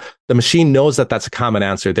 Right. The machine knows that that's a common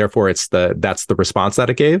answer. Therefore, that's the response that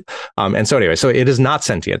it gave. And so anyway, so it is not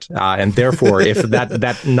sentient. And therefore, if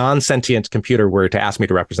that non-sentient computer were to ask me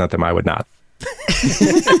to represent them, I would not.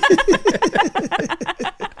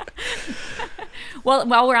 Well,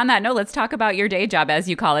 while we're on that note, let's talk about your day job, as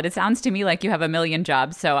you call it. It sounds to me like you have a million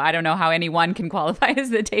jobs, so I don't know how anyone can qualify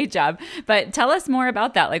as the day job. But tell us more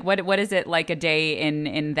about that. Like, what is it like a day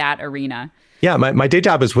in that arena? Yeah, my day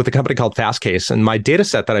job is with a company called Fastcase, and my data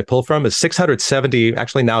set that I pull from is 670,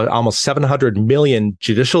 actually now almost 700 million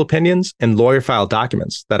judicial opinions and lawyer file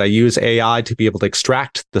documents that I use AI to be able to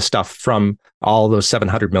extract the stuff from all those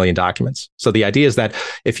 700 million documents. So the idea is that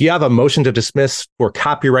if you have a motion to dismiss for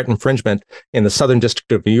copyright infringement in the Southern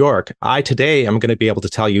District of New York, I today am going to be able to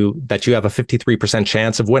tell you that you have a 53%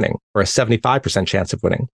 chance of winning or a 75% chance of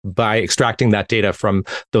winning by extracting that data from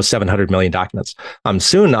those 700 million documents.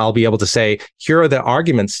 Soon I'll be able to say, here are the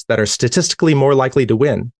arguments that are statistically more likely to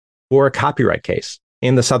win for a copyright case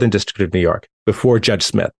in the Southern District of New York before Judge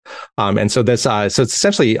Smith. And so so it's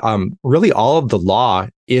essentially really all of the law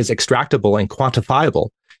is extractable and quantifiable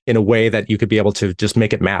in a way that you could be able to just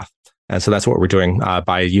make it math. And so that's what we're doing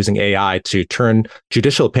by using AI to turn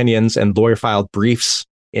judicial opinions and lawyer filed briefs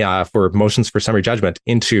for motions for summary judgment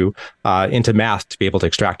into math to be able to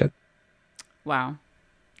extract it. Wow.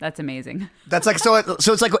 That's amazing. That's like, so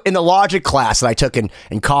it's like in the logic class that I took in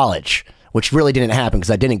college, which really didn't happen because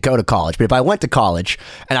I didn't go to college. But if I went to college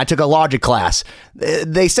and I took a logic class,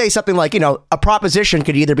 they say something like, a proposition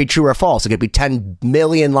could either be true or false. It could be 10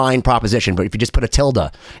 million line proposition, but if you just put a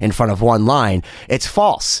tilde in front of one line, it's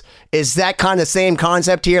false. Is that kind of same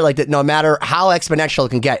concept here? Like that no matter how exponential it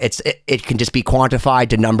can get, it can just be quantified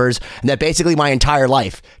to numbers, and that basically my entire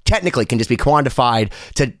life technically can just be quantified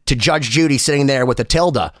to Judge Judy sitting there with a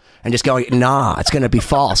tilde and just going, nah, it's going to be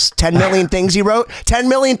false. 10 million things you wrote, 10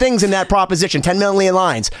 million things in that proposition, 10 million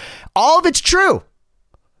lines. All of it's true.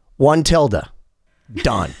 One tilde.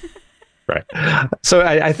 Done. Right. So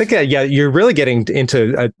I think, you're really getting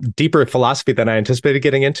into a deeper philosophy than I anticipated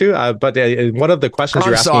getting into. But one of the questions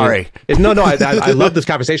you're asking... sorry. No, I love this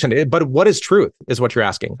conversation. But what is truth is what you're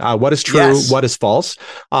asking. What is true? Yes. What is false?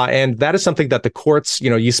 And that is something that the courts,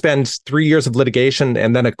 you spend 3 years of litigation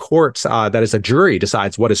and then a court that is a jury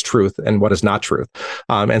decides what is truth and what is not truth.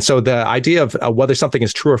 And so the idea of whether something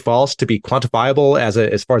is true or false to be quantifiable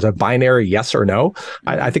as far as a binary yes or no,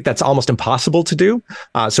 I think that's almost impossible to do.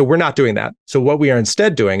 So we're not doing that. So what we are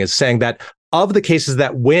instead doing is saying that of the cases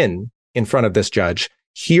that win in front of this judge,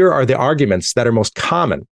 here are the arguments that are most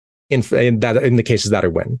common in the cases that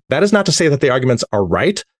are win. That is not to say that the arguments are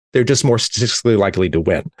right. They're just more statistically likely to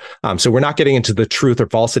win. So we're not getting into the truth or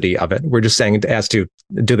falsity of it. We're just saying as to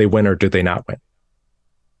do they win or do they not win.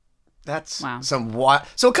 That's some what?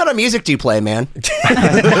 So what kind of music do you play, man?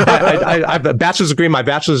 I have a bachelor's degree. My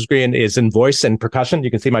bachelor's degree is in voice and percussion. You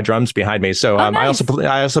can see my drums behind me. So nice.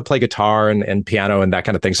 I also play guitar and piano and that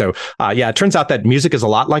kind of thing. So it turns out that music is a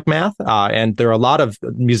lot like math. And there are a lot of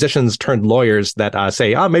musicians turned lawyers that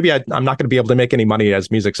say, maybe I'm not going to be able to make any money as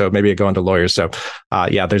music, so maybe I go into lawyers. So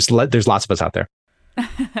there's lots of us out there.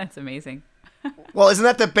 That's amazing. Well, isn't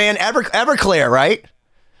that the band Everclear, right?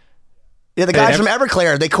 Yeah, the guys from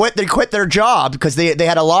Everclear, they quit their job because they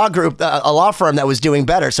had a law firm that was doing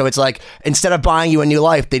better. So it's like, instead of buying you a new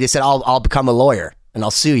life, they just said, I'll become a lawyer and I'll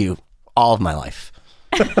sue you all of my life.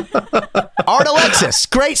 Art Alexis,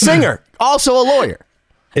 great singer, also a lawyer.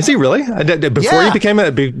 Is he really? Before he became a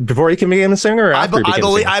singer, or after he became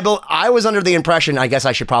a singer? I was under the impression, I guess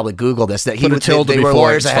I should probably Google this, that they were before,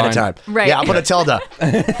 lawyers ahead of time. Right. Yeah, I'll put a tilde.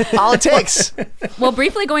 All it takes. Well,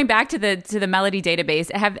 briefly going back to the melody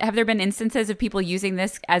database, have there been instances of people using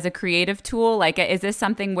this as a creative tool? Like, is this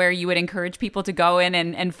something where you would encourage people to go in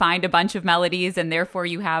and find a bunch of melodies, and therefore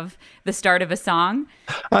you have the start of a song?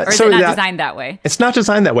 Or is it not designed that way? It's not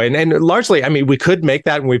designed that way. And largely, I mean, we could make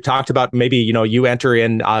that, and we've talked about maybe, you enter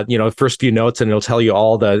in, first few notes, and it'll tell you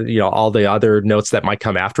all the other notes that might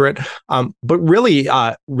come after it. But really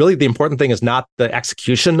the important thing is not the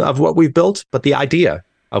execution of what we've built, but the idea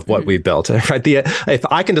of what we've built, right? If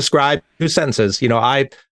I can describe 2 sentences, I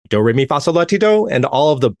do, re, mi, fa, sol, la, ti, do, and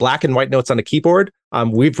all of the black and white notes on a keyboard,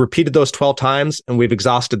 we've repeated those 12 times, and we've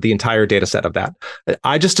exhausted the entire data set of that.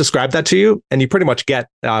 I just described that to you, and you pretty much get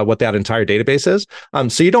what that entire database is.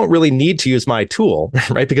 So you don't really need to use my tool,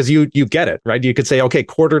 right? Because you get it, right? You could say, okay,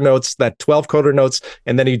 quarter notes, that 12 quarter notes,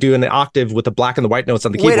 and then you do an octave with the black and the white notes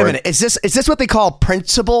on the keyboard. Wait a minute. Is this what they call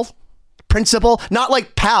principle? Not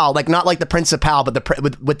like pal, not like the Prince of Pal, but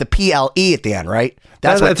with the PLE at the end, right?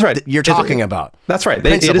 That's right. You're talking about. That's right.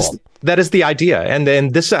 Principle. That is the idea. And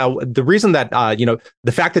then this, the reason that,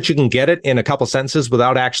 the fact that you can get it in a couple sentences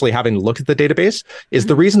without actually having to look at the database is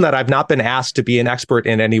the reason that I've not been asked to be an expert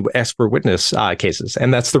in any expert witness cases.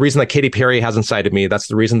 And that's the reason that Katy Perry hasn't cited me. That's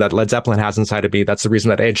the reason that Led Zeppelin hasn't cited me. That's the reason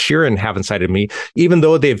that Ed Sheeran haven't cited me, even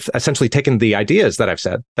though they've essentially taken the ideas that I've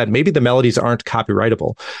said, that maybe the melodies aren't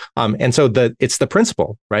copyrightable. And so it's the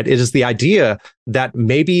principle, right? It is the idea that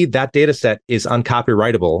maybe that data set is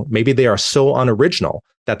uncopyrightable. Maybe they are so unoriginal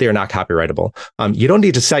that they are not copyrightable. You don't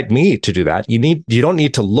need to cite me to do that. You don't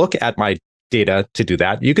need to look at my data to do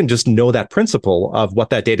that. You can just know that principle of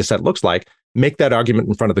what that data set looks like, make that argument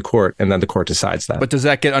in front of the court, and then the court decides that. But does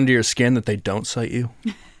that get under your skin that they don't cite you?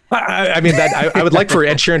 I mean, I would like for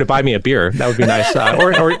Ed Sheeran to buy me a beer. That would be nice.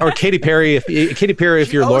 Or Katy Perry, if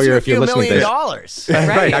you're a lawyer, if you're listening to this.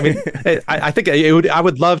 Right. I mean, I think I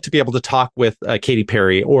would love to be able to talk with Katy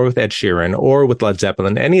Perry or with Ed Sheeran or with Led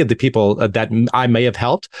Zeppelin, any of the people that I may have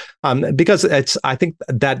helped, because I think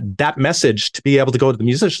that message to be able to go to the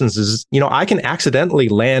musicians is, I can accidentally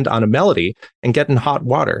land on a melody and get in hot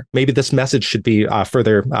water. Maybe this message should be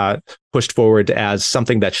further pushed forward as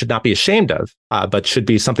something that should not be ashamed of, but should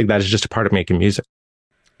be something that is just a part of making music.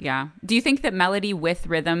 Yeah. Do you think that melody with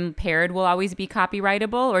rhythm paired will always be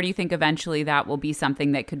copyrightable, or do you think eventually that will be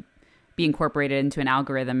something that could be incorporated into an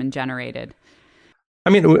algorithm and generated? I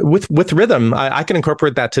mean, with rhythm, I can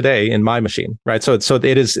incorporate that today in my machine, right? So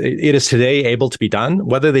it is today able to be done.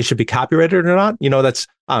 Whether they should be copyrighted or not, that's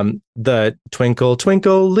the Twinkle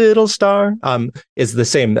Twinkle Little Star is the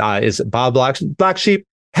same is Bob Black Sheep.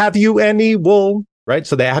 Have you any wool? Right.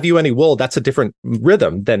 So they have you any wool. That's a different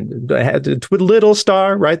rhythm than Little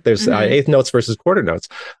Star. Right. There's eighth notes versus quarter notes.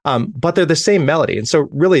 But they're the same melody. And so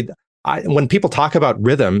really, when people talk about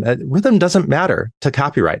rhythm, rhythm doesn't matter to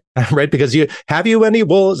copyright, right? Because have you any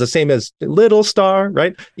wool is the same as Little Star,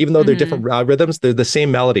 right? Even though they're different rhythms, they're the same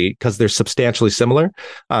melody because they're substantially similar.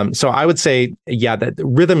 So I would say, that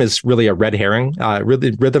rhythm is really a red herring.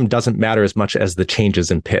 Rhythm doesn't matter as much as the changes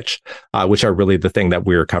in pitch, which are really the thing that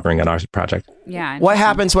we're covering in our project. Yeah. What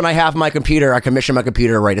happens when I have my computer? I commission my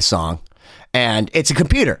computer to write a song. And it's a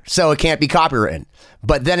computer, so it can't be copywritten.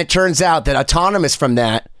 But then it turns out that autonomous from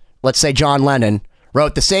that, let's say John Lennon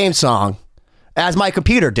wrote the same song as my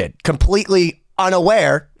computer did, completely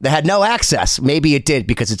unaware, that had no access. Maybe it did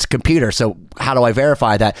because it's a computer. So how do I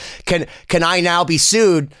verify that? Can I now be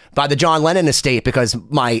sued by the John Lennon estate because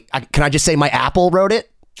can I just say my Apple wrote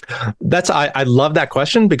it? I love that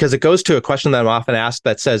question because it goes to a question that I'm often asked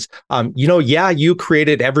that says, you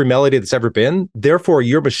created every melody that's ever been. Therefore,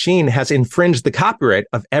 your machine has infringed the copyright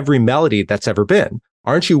of every melody that's ever been.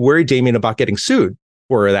 Aren't you worried, Damien, about getting sued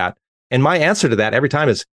for that? And my answer to that every time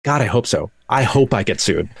is, God, I hope so. I hope I get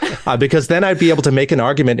sued because then I'd be able to make an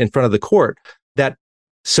argument in front of the court that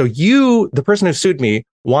the person who sued me,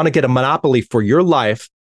 want to get a monopoly for your life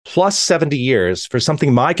plus 70 years for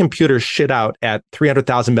something my computer shit out at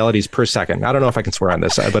 300,000 melodies per second. I don't know if I can swear on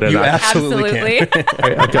this, but you absolutely can.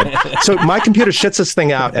 Okay. So my computer shits this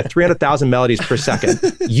thing out at 300,000 melodies per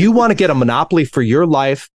second. You want to get a monopoly for your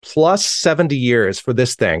life plus 70 years for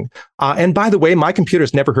this thing. And by the way, my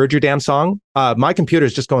computer's never heard your damn song. My computer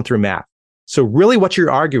is just going through math. So really what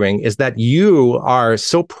you're arguing is that you are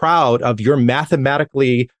so proud of your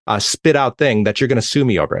mathematically spit out thing that you're going to sue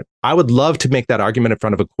me over it. I would love to make that argument in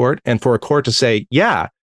front of a court and for a court to say, yeah,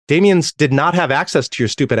 Damien's did not have access to your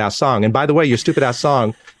stupid ass song. And by the way, your stupid ass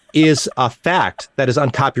song is a fact that is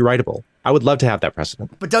uncopyrightable. I would love to have that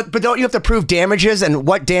precedent. But don't you have to prove damages? And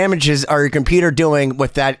what damages are your computer doing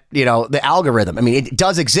with that, the algorithm? I mean, it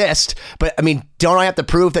does exist, but I mean, don't I have to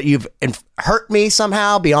prove that you've hurt me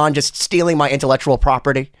somehow beyond just stealing my intellectual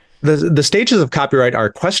property? The stages of copyright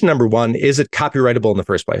are: question number 1, is it copyrightable in the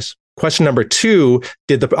first place? Question number 2,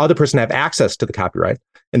 did the other person have access to the copyright?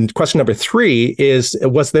 And question number 3 is,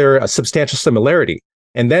 was there a substantial similarity?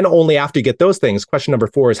 And then only after you get those things, question number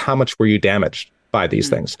 4 is, how much were you damaged by these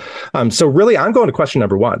things? So really, I'm going to question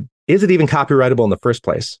number 1. Is it even copyrightable in the first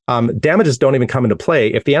place? Damages don't even come into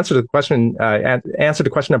play. If the answer to question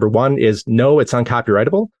number 1 is no, it's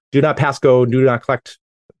uncopyrightable, do not pass go, do not collect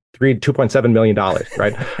 $2.7 million,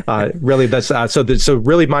 right? Really, that's so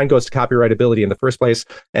really mine goes to copyrightability in the first place,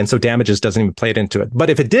 and so damages doesn't even play it into it.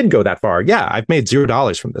 But if it did go that far, yeah, I've made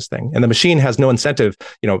 $0 from this thing, and the machine has no incentive.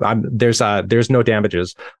 There's no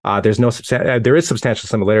damages. There is substantial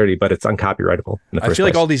similarity, but it's uncopyrightable in the first place. I feel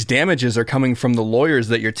like all these damages are coming from the lawyers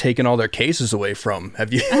that you're taking all their cases away from.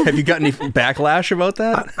 Have you got any backlash about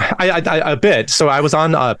that? A bit. So I was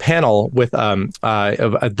on a panel with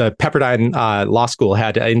the Pepperdine Law School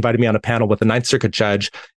had invited me on a panel with a Ninth Circuit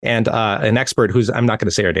judge and an expert who's, I'm not going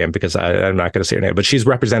to say her name because I'm not going to say her name, but she's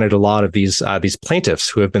represented a lot of these plaintiffs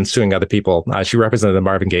who have been suing other people. She represented the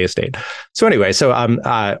Marvin Gaye estate. So anyway,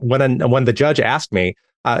 when the judge asked me,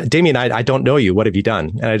 Damien, I don't know you. What have you done?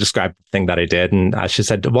 And I described the thing that I did. And she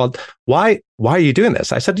said, well, why are you doing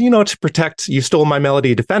this? I said, to protect, you stole my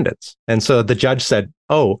melody defendants. And so the judge said,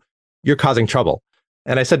 oh, you're causing trouble.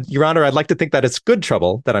 And I said, Your Honor, I'd like to think that it's good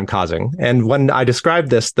trouble that I'm causing. And when I described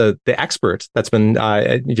this, the expert that's been,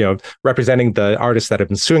 representing the artists that have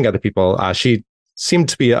been suing other people, she seemed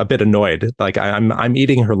to be a bit annoyed. Like I'm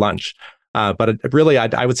eating her lunch. But really,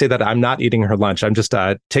 I would say that I'm not eating her lunch. I'm just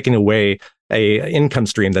taking away a income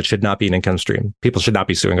stream that should not be an income stream. People should not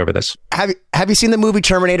be suing over this. Have you seen the movie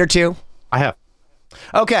Terminator 2? I have.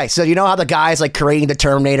 Okay, so you know how the guy's like creating the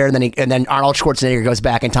Terminator, and then Arnold Schwarzenegger goes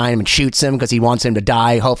back in time and shoots him because he wants him to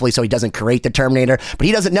die, hopefully, so he doesn't create the Terminator. But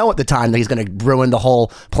he doesn't know at the time that he's going to ruin the whole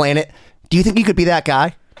planet. Do you think you could be that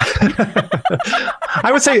guy?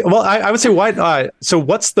 I would say why? So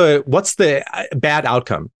what's the bad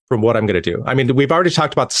outcome from what I'm going to do? I mean, we've already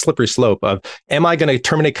talked about the slippery slope of, am I going to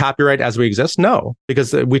terminate copyright as we exist? No,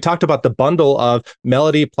 because we talked about the bundle of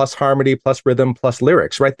melody plus harmony plus rhythm plus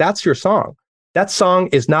lyrics, right? That's your song. That song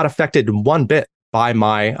is not affected one bit by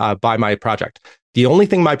my project. The only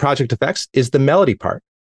thing my project affects is the melody part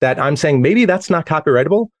that I'm saying maybe that's not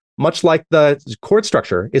copyrightable, much like the chord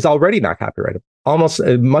structure is already not copyrightable, almost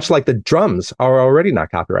much like the drums are already not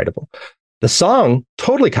copyrightable. The song,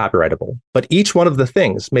 totally copyrightable, but each one of the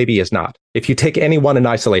things maybe is not. If you take any one in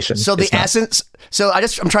isolation. So the essence,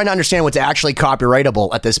 I'm trying to understand what's actually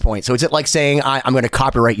copyrightable at this point. So is it like saying, I'm going to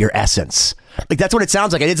copyright your essence? Like, that's what it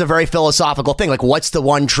sounds like. It is a very philosophical thing. Like, what's the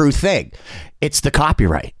one true thing? It's the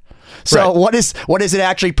copyright. So right. What is it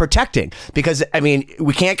actually protecting? Because, I mean,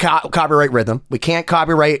 we can't copyright rhythm. We can't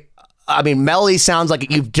copyright. I mean, melody sounds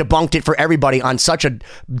like you've debunked it for everybody on such a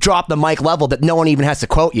drop the mic level that no one even has to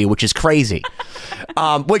quote you, which is crazy.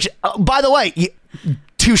 Which, by the way,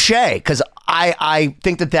 touche, because I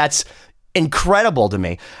think that's incredible to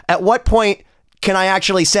me. At what point can I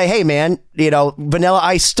actually say, hey, man, Vanilla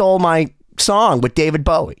Ice stole my song with David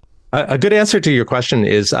Bowie? A good answer to your question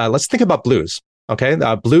is, let's think about blues. Okay,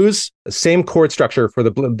 blues, same chord structure for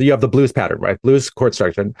you have the blues pattern, right? Blues chord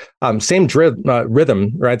structure, same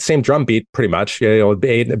rhythm, right? Same drum beat, pretty much.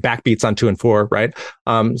 Backbeats on 2 and 4, right?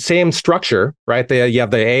 Same structure, right? You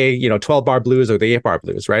have the A, 12-bar blues or the 8-bar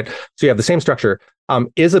blues, right? So you have the same structure.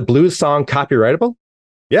 Is a blues song copyrightable?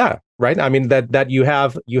 Yeah, right. I mean that you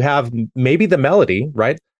have maybe the melody,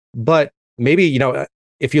 right? But maybe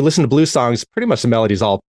if you listen to blues songs, pretty much the melodies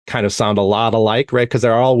all kind of sound a lot alike, right? Because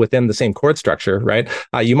they're all within the same chord structure, right?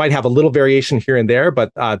 You might have a little variation here and there,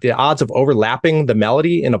 but the odds of overlapping the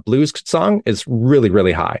melody in a blues song is really,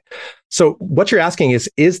 really high. So what you're asking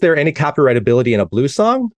is there any copyrightability in a blues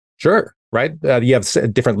song? Sure, right? You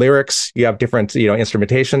have different lyrics, you have different,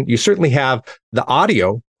 instrumentation. You certainly have the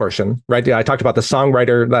audio portion, right? I talked about the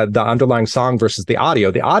songwriter, the underlying song versus the audio.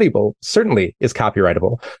 The audio certainly is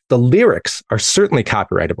copyrightable. The lyrics are certainly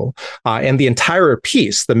copyrightable. And the entire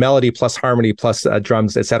piece, the melody plus harmony plus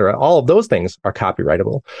drums, etc., all of those things are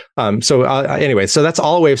copyrightable. Anyway, so that's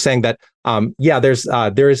all a way of saying that,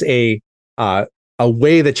 there is a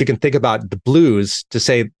way that you can think about the blues to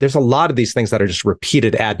say there's a lot of these things that are just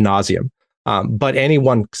repeated ad nauseum. But any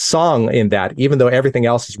one song in that, even though everything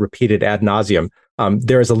else is repeated ad nauseum,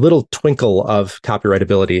 there is a little twinkle of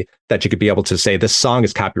copyrightability that you could be able to say this song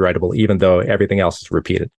is copyrightable, even though everything else is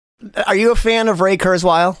repeated. Are you a fan of Ray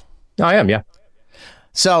Kurzweil? I am, yeah.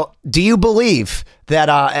 So, do you believe that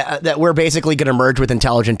that we're basically going to merge with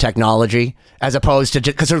intelligent technology, as opposed to,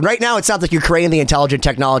 because right now it sounds like you're creating the intelligent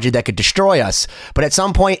technology that could destroy us, but at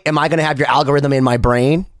some point, am I going to have your algorithm in my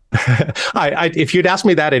brain? If you'd asked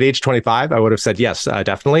me that at age 25, I would have said yes,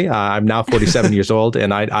 definitely. I'm now 47 years old,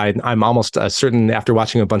 and I'm almost certain, after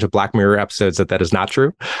watching a bunch of Black Mirror episodes, that is not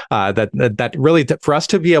true. That really, for us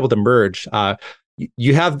to be able to merge,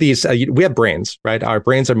 you have these. We have brains, right? Our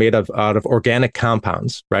brains are made out of organic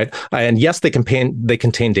compounds, right? And yes, they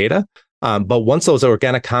contain data, but once those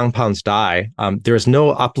organic compounds die, there is no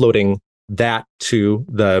uploading that to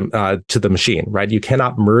the machine, right? You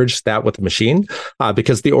cannot merge that with the machine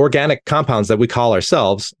because the organic compounds that we call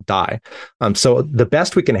ourselves die. So the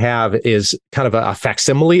best we can have is kind of a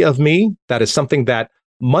facsimile of me. That is something that,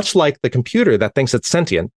 much like the computer that thinks it's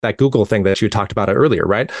sentient, that Google thing that you talked about earlier,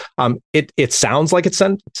 right? It sounds like it's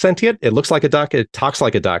sentient. It looks like a duck. It talks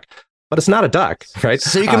like a duck. But it's not a duck, right?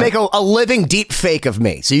 So you can make a living deep fake of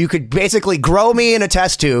me. So you could basically grow me in a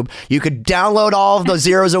test tube. You could download all of those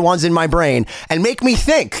zeros and ones in my brain and make me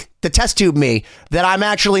think, the test tube me, that I'm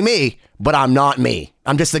actually me, but I'm not me.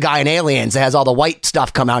 I'm just the guy in Aliens that has all the white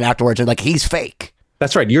stuff come out afterwards and like he's fake.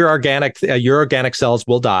 That's right. Your organic cells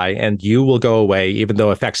will die and you will go away, even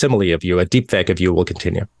though a facsimile of you, a deep fake of you, will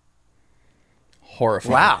continue.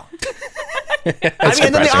 Horrifying. Wow. And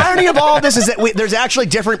then the irony of all of this is that there's actually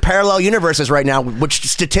different parallel universes right now, which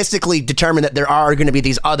statistically determine that there are going to be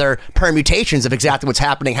these other permutations of exactly what's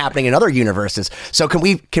happening in other universes. So can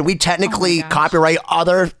we technically copyright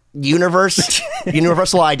other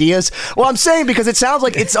universal ideas? Well, I'm saying because it sounds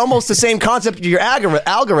like it's almost the same concept of your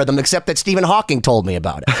algorithm, except that Stephen Hawking told me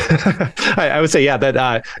about it. I would say, yeah, that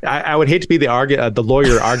I would hate to be the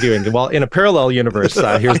lawyer arguing, well, in a parallel universe,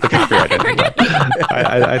 here's the copyright.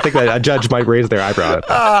 I think that a judge might raise their eyebrow at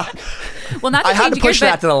that. Well, not to I had to push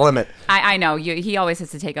that to the limit. I know he always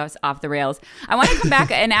has to take us off the rails. I want to come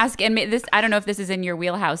back and ask, and this, I don't know if this is in your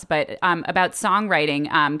wheelhouse, but about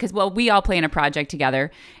songwriting, because we all play in a project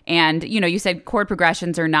together, and you said chord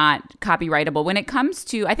progressions are not copyrightable. When it comes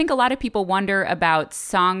to, I think a lot of people wonder about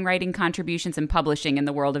songwriting contributions and publishing in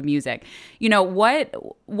the world of music.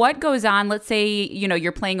 What goes on? Let's say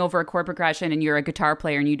you're playing over a chord progression and you're a guitar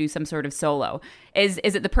player and you do some sort of solo. Is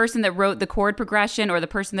it the person that wrote the chord progression or the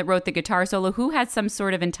person that wrote the guitar solo? Who has some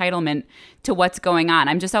sort of entitlement to what's going on?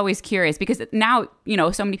 I'm just always curious because now,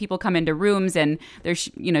 so many people come into rooms and they're,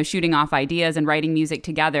 shooting off ideas and writing music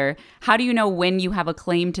together. How do you know when you have a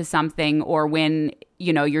claim to something or when,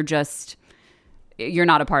 you're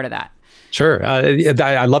not a part of that? Sure.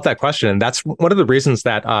 I love that question. And that's one of the reasons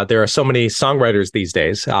that there are so many songwriters these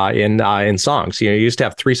days in songs. You used to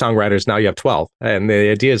have 3 songwriters, now you have 12. And the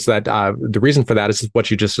idea is that the reason for that is what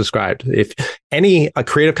you just described. If a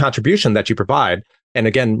creative contribution that you provide, and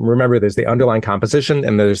again, remember, there's the underlying composition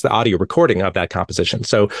and there's the audio recording of that composition.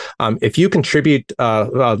 So if you contribute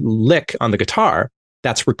a lick on the guitar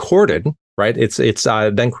that's recorded, right? It's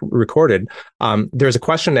then recorded. There's a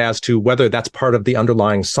question as to whether that's part of the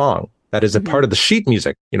underlying song. That is a part of the sheet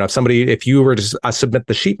music. If you were to submit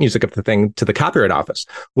the sheet music of the thing to the Copyright Office,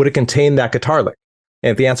 would it contain that guitar lick?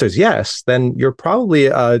 And if the answer is yes, then you're probably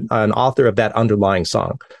an author of that underlying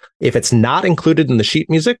song. If it's not included in the sheet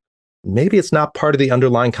music, maybe it's not part of the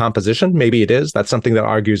underlying composition. Maybe it is. That's something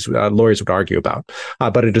that lawyers would argue about.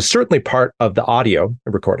 But it is certainly part of the audio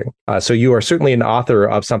recording. So you are certainly an author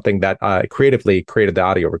of something that creatively created the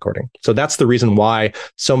audio recording. So that's the reason why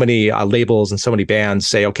so many labels and so many bands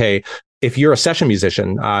say, okay, if you're a session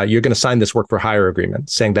musician, you're going to sign this work for hire agreement,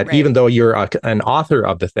 saying that even though you're an author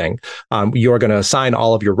of the thing, you're going to assign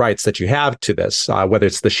all of your rights that you have to this, whether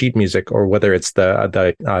it's the sheet music or whether it's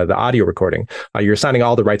the audio recording. You're assigning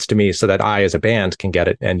all the rights to me so that I, as a band, can get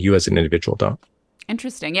it, and you, as an individual, don't.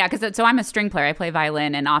 Interesting. Yeah, because I'm a string player. I play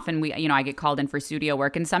violin, and often I get called in for studio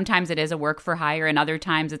work, and sometimes it is a work for hire, and other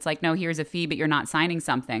times it's like, no, here's a fee, but you're not signing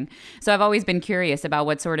something. So I've always been curious about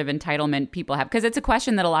what sort of entitlement people have, because it's a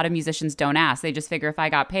question that a lot of musicians don't ask. They just figure if I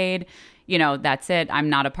got paid, that's it. I'm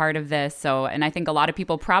not a part of this. So, and I think a lot of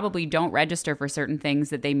people probably don't register for certain things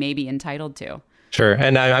that they may be entitled to. Sure.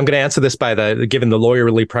 And I'm going to answer this by giving the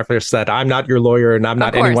lawyerly preface that I'm not your lawyer and I'm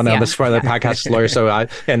not anyone on this part of the podcast lawyer. So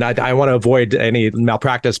I want to avoid any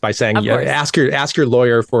malpractice by saying, ask your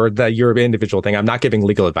lawyer for your individual thing. I'm not giving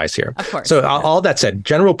legal advice here. Of course. So all that said,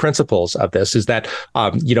 general principles of this is that,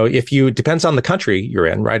 if you, depends on the country you're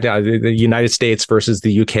in, right? The United States versus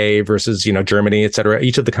the UK versus, Germany, et cetera.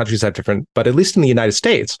 Each of the countries have different, but at least in the United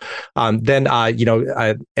States, then,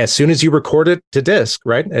 as soon as you record it to disc,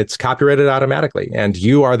 right, it's copyrighted automatically. automatically. And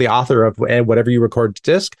you are the author of whatever you record to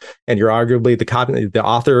disc, and you're arguably the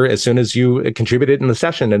author as soon as you contribute it in the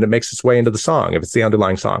session and it makes its way into the song, if it's the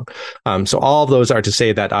underlying song. So all of those are to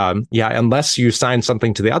say that, unless you sign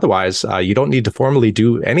something to the otherwise, you don't need to formally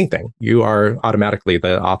do anything. You are automatically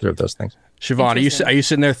the author of those things. Siobhan, are you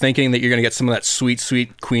sitting there thinking that you're going to get some of that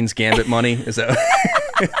sweet Queen's Gambit money? Is that?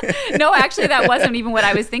 No, actually, that wasn't even what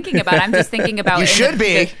I was thinking about. I'm just thinking about you should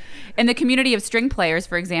be. In the community of string players,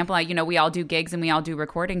 for example, we all do gigs and we all do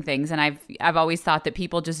recording things, and I've always thought that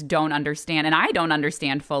people just don't understand, and I don't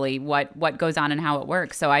understand fully what goes on and how it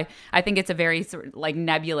works. So I think it's a very sort of like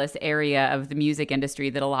nebulous area of the music industry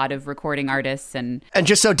that a lot of recording artists and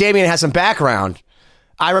just so Damien has some background,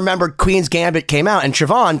 I remember Queen's Gambit came out, and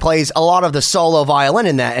Siobhan plays a lot of the solo violin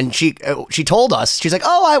in that. And she told us, she's like,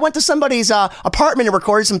 "Oh, I went to somebody's apartment and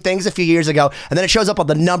recorded some things a few years ago, and then it shows up on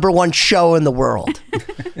the #1 show in the world."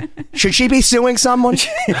 Should she be suing someone?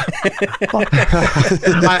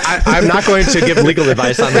 I'm not going to give legal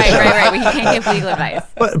advice on this. Right. We can't give legal advice.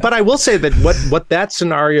 But I will say that what that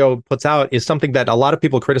scenario puts out is something that a lot of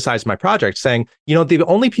people criticize my project, saying, the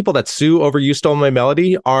only people that sue over You Stole My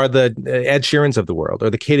Melody are the Ed Sheerans of the world, or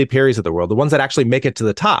the Katy Perrys of the world, the ones that actually make it to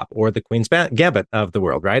the top, or the Queen's Gambit of the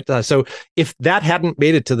world, right? So if that hadn't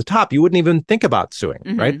made it to the top, you wouldn't even think about suing,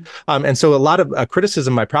 right? And so a lot of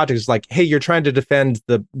criticism of my project is like, hey, you're trying to defend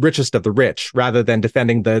the richest of the rich rather than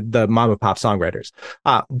defending the mom and pop songwriters.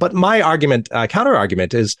 But my counter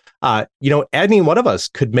argument is, any one of us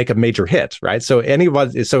could make a major hit, right? So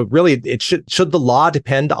really, it should the law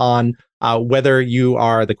depend on whether you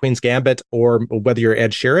are the Queen's Gambit or whether you're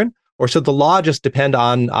Ed Sheeran? Or should the law just depend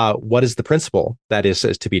on what is the principle that is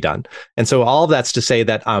to be done? And so all of that's to say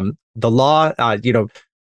that the law,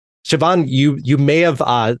 Siobhan, you may have,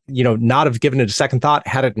 not have given it a second thought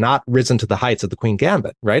had it not risen to the heights of the Queen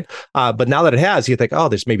Gambit, right? But now that it has, you think, oh,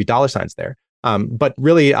 there's maybe dollar signs there. But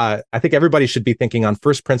really, I think everybody should be thinking on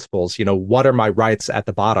first principles. What are my rights at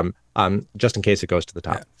the bottom, just in case it goes to the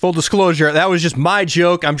top. Yeah. Full disclosure, that was just my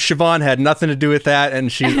joke. Siobhan had nothing to do with that,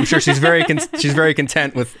 and I'm sure she's very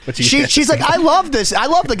content with what she said. She's like, I love this. I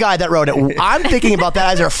love the guy that wrote it. I'm thinking about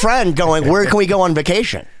that as her friend, going, where can we go on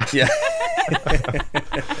vacation? Yeah.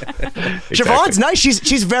 Siobhan's nice.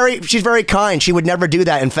 She's very kind. She would never do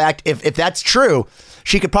that. In fact, if that's true,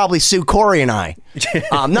 she could probably sue Corey and I.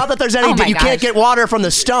 Not that there's any, you can't get water from the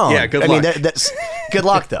stone. Yeah, good luck. That's good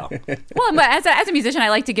luck though. Well, but as a musician, I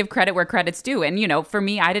like to give credit where credit's due. And, for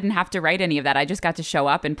me, I didn't have to write any of that. I just got to show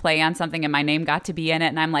up and play on something and my name got to be in it.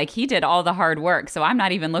 And I'm like, he did all the hard work. So I'm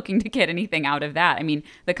not even looking to get anything out of that. I mean,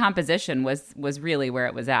 the composition was really where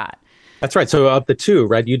it was at. That's right. So of the two,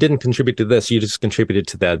 right, you didn't contribute to this. You just contributed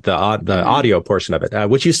to the audio portion of it,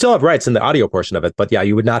 which you still have rights in the audio portion of it. But yeah,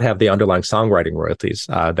 you would not have the underlying songwriting royalties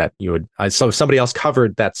that you would. So if somebody else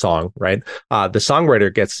covered that song, right? The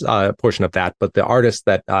songwriter gets a portion of that, but the artist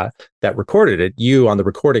that recorded it, you on the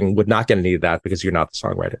recording would not get any of that because you're not the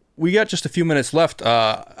songwriter. We got just a few minutes left.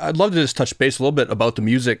 I'd love to just touch base a little bit about the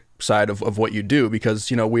music side of what you do,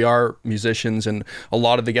 because we are musicians, and a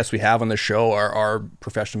lot of the guests we have on the show are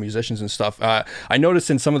professional musicians and stuff. I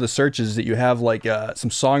noticed in some of the searches that you have like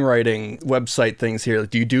some songwriting website things here.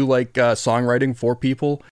 Do you do like songwriting for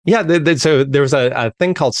people? Yeah, so there was a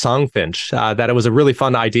thing called Songfinch that it was a really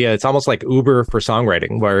fun idea. It's almost like Uber for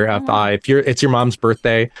songwriting, where if it's your mom's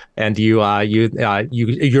birthday and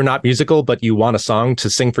you're not musical but you want a song to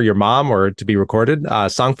sing for your mom or to be recorded,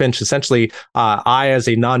 Songfinch essentially, I as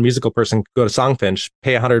a non-musical person go to Songfinch,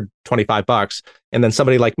 pay $125, and then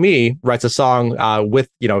somebody like me writes a song with,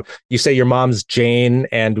 you say your mom's Jane,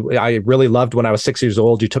 and I really loved when I was 6 years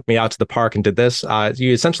old. You took me out to the park and did this.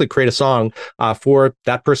 You essentially create a song for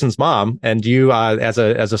that person's mom, and you, as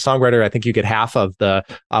a songwriter, I think you get half of the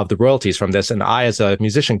royalties from this, and I, as a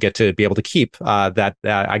musician, get to be able to keep that.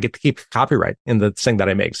 I get to keep copyright in the thing that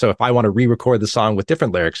I make. So if I want to re-record the song with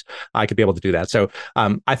different lyrics, I could be able to do that. So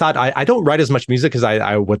I thought I don't write as much music as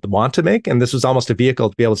I would want to make, and this was almost a vehicle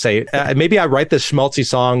to be able to say maybe I write this schmaltzy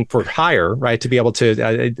song for hire, right? To be able to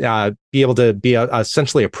be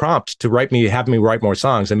essentially a prompt to have me write more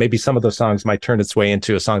songs, and maybe some of those songs might turn its way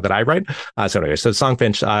into a song that I write. So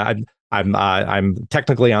Songfinch, I'm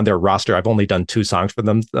technically on their roster. I've only done 2 songs for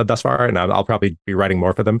them thus far, and I'll probably be writing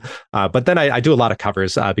more for them. But then I do a lot of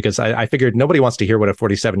covers because I figured nobody wants to hear what a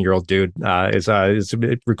 47-year-old dude is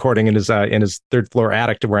recording in his 3rd floor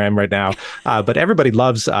attic to where I am right now. But everybody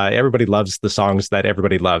loves the songs that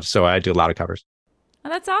everybody loves, so I do a lot of covers. Oh,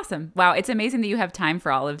 that's awesome. Wow. It's amazing that you have time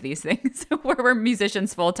for all of these things. We're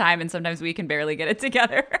musicians full time, and sometimes we can barely get it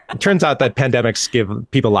together. It turns out that pandemics give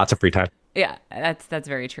people lots of free time. Yeah, that's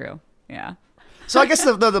very true. Yeah. So I guess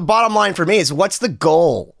the bottom line for me is, what's the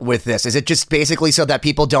goal with this? Is it just basically so that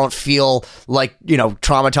people don't feel like,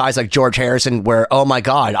 traumatized like George Harrison, where, oh my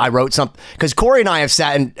God, I wrote something? Because Corey and I have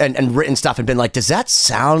sat and written stuff and been like, does that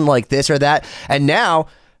sound like this or that? And now,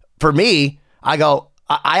 for me, I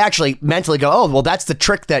actually mentally go, oh, well, that's the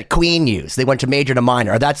trick that Queen used. They went to major to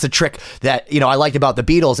minor. Or that's the trick that, I liked about the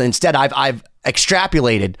Beatles. And instead, I've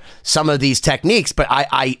extrapolated some of these techniques, but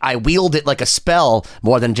I wield it like a spell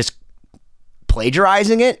more than just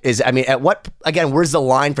plagiarizing it. Where's the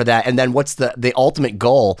line for that? And then what's the ultimate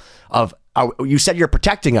goal of, you said you're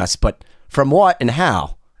protecting us, but from what and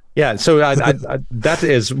how? Yeah, so that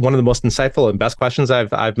is one of the most insightful and best questions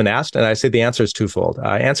I've been asked, and I say the answer is twofold.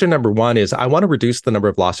 Answer number one is, I want to reduce the number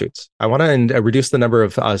of lawsuits. I want to reduce the number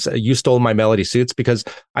of you stole my melody suits, because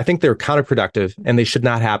I think they're counterproductive and they should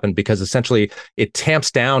not happen, because essentially it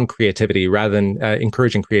tamps down creativity rather than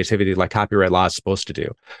encouraging creativity like copyright law is supposed to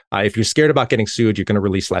do. If you're scared about getting sued, you're going to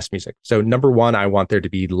release less music. So number one, I want there to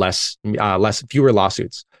be fewer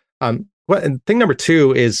lawsuits. And thing number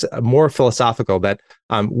two is more philosophical, that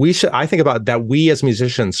I think about that we as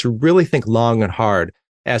musicians should really think long and hard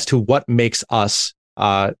as to what makes us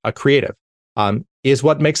a creative. Is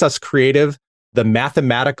what makes us creative the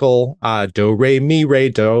mathematical do, re, mi, re,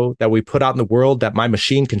 do that we put out in the world that my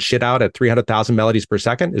machine can shit out at 300,000 melodies per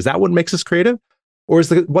second? Is that what makes us creative? Or is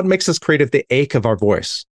what makes us creative the ache of our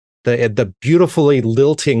voice, the beautifully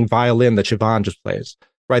lilting violin that Siobhan just plays?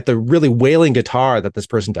 Right, the really wailing guitar that this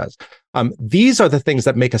person does. These are the things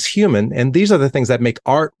that make us human, and these are the things that make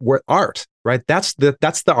art art. Right, that's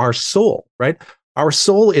our soul. Right, our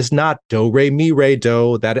soul is not do re mi re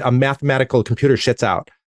do that a mathematical computer shits out.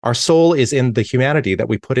 Our soul is in the humanity that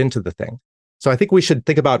we put into the thing. So I think we should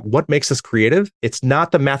think about what makes us creative. It's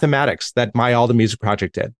not the mathematics that My All the Music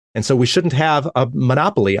Project did, and so we shouldn't have a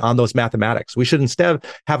monopoly on those mathematics. We should instead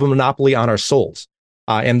have a monopoly on our souls.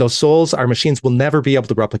 And those souls, our machines will never be able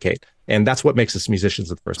to replicate. And that's what makes us musicians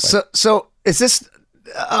in the first place. So is this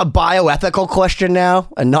a bioethical question now,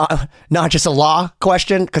 and not just a law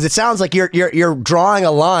question? Because it sounds like you're drawing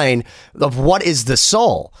a line of what is the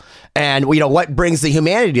soul, and what brings the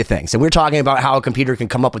humanity to things. And we're talking about how a computer can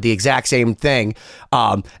come up with the exact same thing,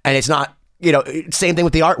 and it's not same thing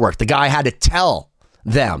with the artwork. The guy had to tell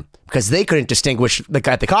them, because they couldn't distinguish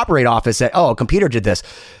at the copyright office that, oh, a computer did this.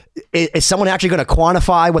 Is someone actually going to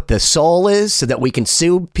quantify what the soul is so that we can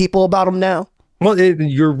sue people about them now? Well,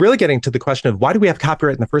 you're really getting to the question of, why do we have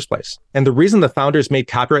copyright in the first place? And the reason the founders made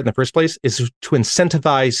copyright in the first place is to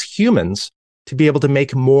incentivize humans to be able to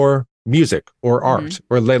make more music or art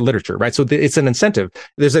or literature, right? So it's an incentive.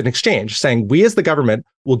 There's an exchange saying, we as the government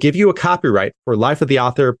will give you a copyright for life of the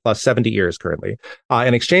author plus 70 years currently.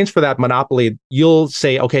 In exchange for that monopoly, you'll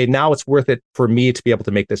say, okay, now it's worth it for me to be able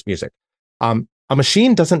to make this music. A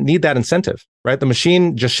machine doesn't need that incentive, right? The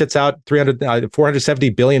machine just shits out 470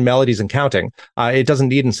 billion melodies and counting. It doesn't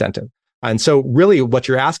need incentive. And so really what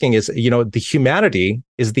you're asking is, the humanity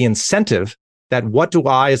is the incentive. That what do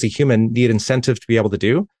I as a human need incentive to be able to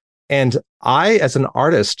do? And I as an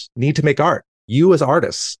artist need to make art. You as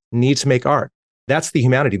artists need to make art. That's the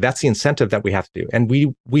humanity. That's the incentive that we have to do. And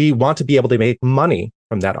we want to be able to make money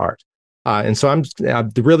from that art. And so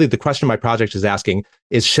really the question my project is asking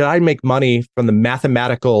is, should I make money from the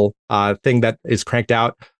mathematical thing that is cranked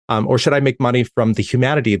out, or should I make money from the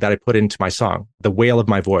humanity that I put into my song, the wail of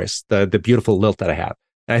my voice, the beautiful lilt that I have?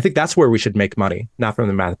 And I think that's where we should make money, not from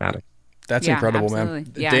the mathematics. That's incredible, absolutely.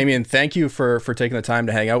 Man. Yeah. Damien, thank you for taking the time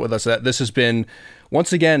to hang out with us. This has been,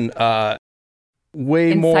 once again,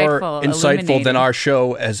 way more insightful than our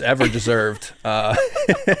show has ever deserved.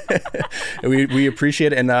 We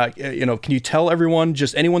appreciate it. And, can you tell everyone,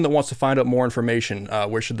 just anyone that wants to find out more information,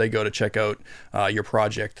 where should they go to check out your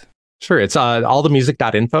project? Sure. It's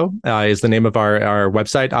allthemusic.info is the name of our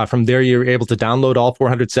website. From there, you're able to download all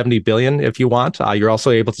 470 billion if you want. You're also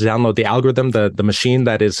able to download the algorithm, the machine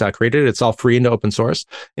that is created. It's all free and open source.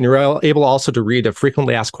 And you're able also to read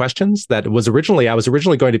frequently asked questions that I was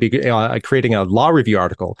originally going to be creating a law review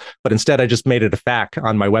article, but instead I just made it a FAQ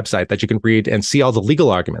on my website that you can read and see all the legal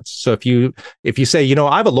arguments. So if you say,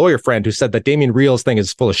 I have a lawyer friend who said that Damien Reel's thing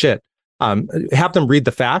is full of shit, have them read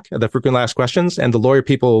the FAQ, the frequently asked questions, and the lawyer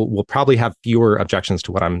people will probably have fewer objections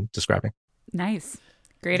to what I'm describing. Nice.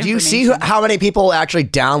 Great. Do you see how many people actually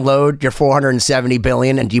download your 470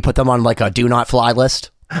 billion, and do you put them on like a do not fly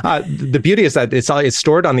list? The beauty is that it's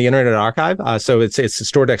stored on the Internet Archive, so it's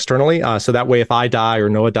stored externally. So that way, if I die or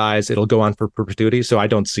Noah dies, it'll go on for perpetuity. So I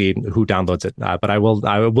don't see who downloads it, but I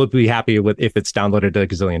will be happy if it's downloaded a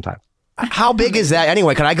gazillion times. How big is that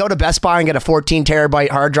anyway? Can I go to Best Buy and get a 14 terabyte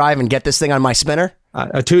hard drive and get this thing on my spinner?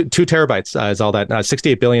 2 terabytes is all that.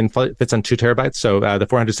 68 billion fits on 2 terabytes. So the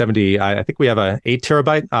 470, I think we have a 8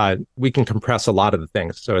 terabyte. We can compress a lot of the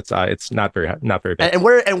things, so it's not very big. And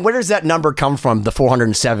where does that number come from? The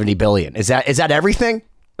 470 billion, is that everything?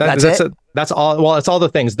 That's it. That's all. Well, it's all the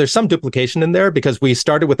things. There's some duplication in there because we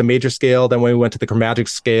started with the major scale, then we went to the chromatic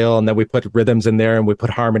scale, and then we put rhythms in there, and we put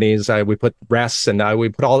harmonies, we put rests, and we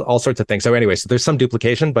put all sorts of things. So anyway, so there's some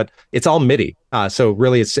duplication, but it's all MIDI. So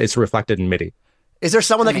really, it's reflected in MIDI. Is there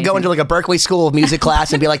someone that can go into like a Berklee School of Music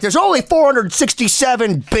class and be like, "There's only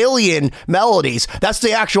 467 billion melodies. That's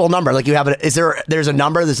the actual number." Like you have there's a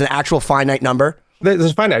number. There's an actual finite number.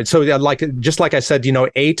 There's a finite. So just like I said,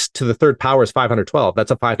 8 to the third power is 512.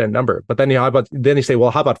 That's a finite number. But then you say,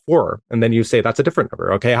 well, how about 4? And then you say that's a different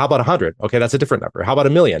number. Okay, how about 100? Okay, that's a different number. How about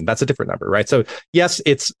 1,000,000? That's a different number, right? So yes,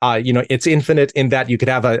 it's it's infinite in that you could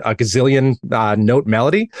have a gazillion note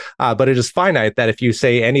melody, but it is finite that if you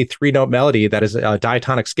say any 3-note melody that is a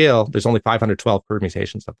diatonic scale, there's only 512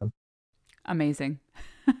 permutations of them. Amazing.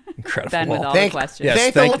 Incredible. Ben with all the questions.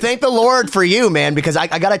 Yes, thank the Lord for you, man, because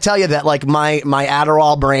I got to tell you that like my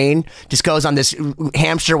Adderall brain just goes on this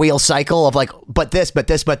hamster wheel cycle of like, but this.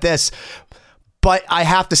 But I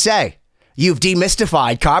have to say, you've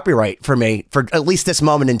demystified copyright for me for at least this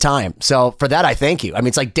moment in time. So for that, I thank you. I mean,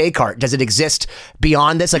 it's like Descartes. Does it exist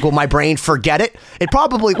beyond this? Like, will my brain forget it? It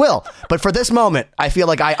probably will. But for this moment, I feel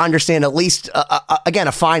like I understand at least, again,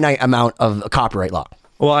 a finite amount of copyright law.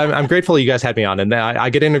 Well, I'm grateful you guys had me on, and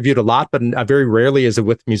I get interviewed a lot, but very rarely is it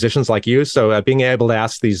with musicians like you. So being able to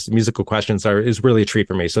ask these musical questions is really a treat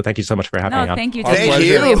for me. So thank you so much for having me on. Thank you. Thank you.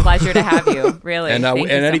 It's really a pleasure to have you. Really. And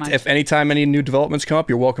if anytime any new developments come up,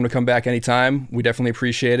 you're welcome to come back anytime. We definitely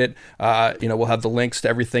appreciate it. We'll have the links to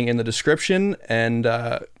everything in the description, and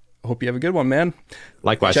hope you have a good one, man.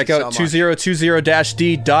 Likewise. Check out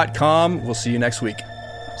 2020-d.com. We'll see you next week.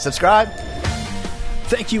 Subscribe.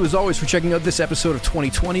 Thank you, as always, for checking out this episode of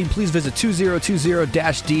 2020. Please visit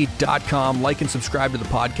 2020-d.com. Like and subscribe to the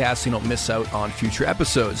podcast so you don't miss out on future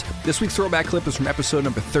episodes. This week's throwback clip is from episode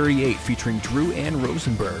number 38, featuring Drew Ann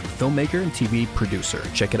Rosenberg, filmmaker and TV producer.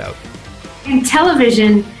 Check it out. In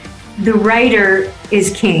television, the writer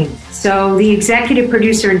is king. So the executive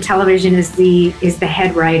producer in television is the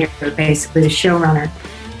head writer, basically the showrunner.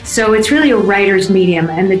 So it's really a writer's medium,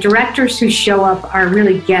 and the directors who show up are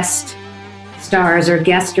really guest stars or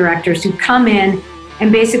guest directors who come in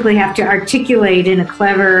and basically have to articulate in a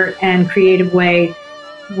clever and creative way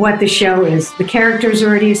what the show is. The character's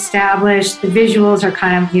already established. The visuals are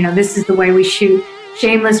kind of, this is the way we shoot.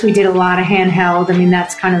 Shameless, we did a lot of handheld. I mean,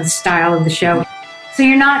 that's kind of the style of the show. So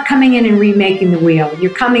you're not coming in and remaking the wheel.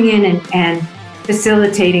 You're coming in and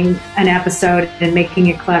facilitating an episode and making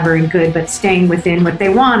it clever and good, but staying within what they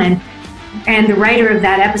want. And the writer of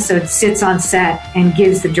that episode sits on set and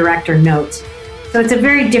gives the director notes. So it's a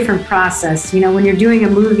very different process. When you're doing a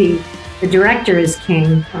movie, the director is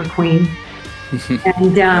king or queen.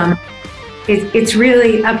 And it's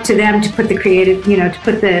really up to them to put the creative, to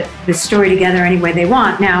put the story together any way they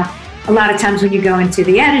want. Now, a lot of times when you go into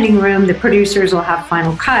the editing room, the producers will have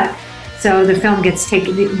final cut. So the film gets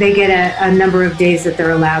taken, they get a number of days that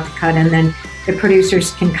they're allowed to cut, and then the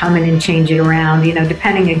producers can come in and change it around,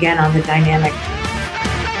 depending again on the dynamic.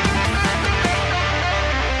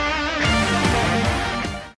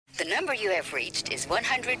 The number you have reached is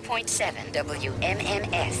 100.7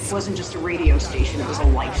 WMMS. It wasn't just a radio station, it was a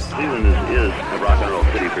lifestyle. Cleveland is a rock and roll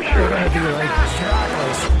city for sure.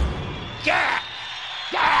 Get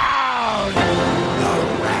down! The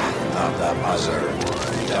Wrath of the Buzzard.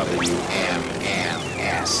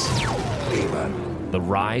 WMMS. Cleveland. The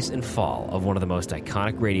rise and fall of one of the most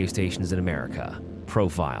iconic radio stations in America.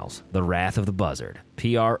 Profiles, The Wrath of the Buzzard,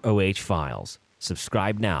 PROH Files.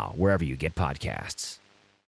 Subscribe now wherever you get podcasts.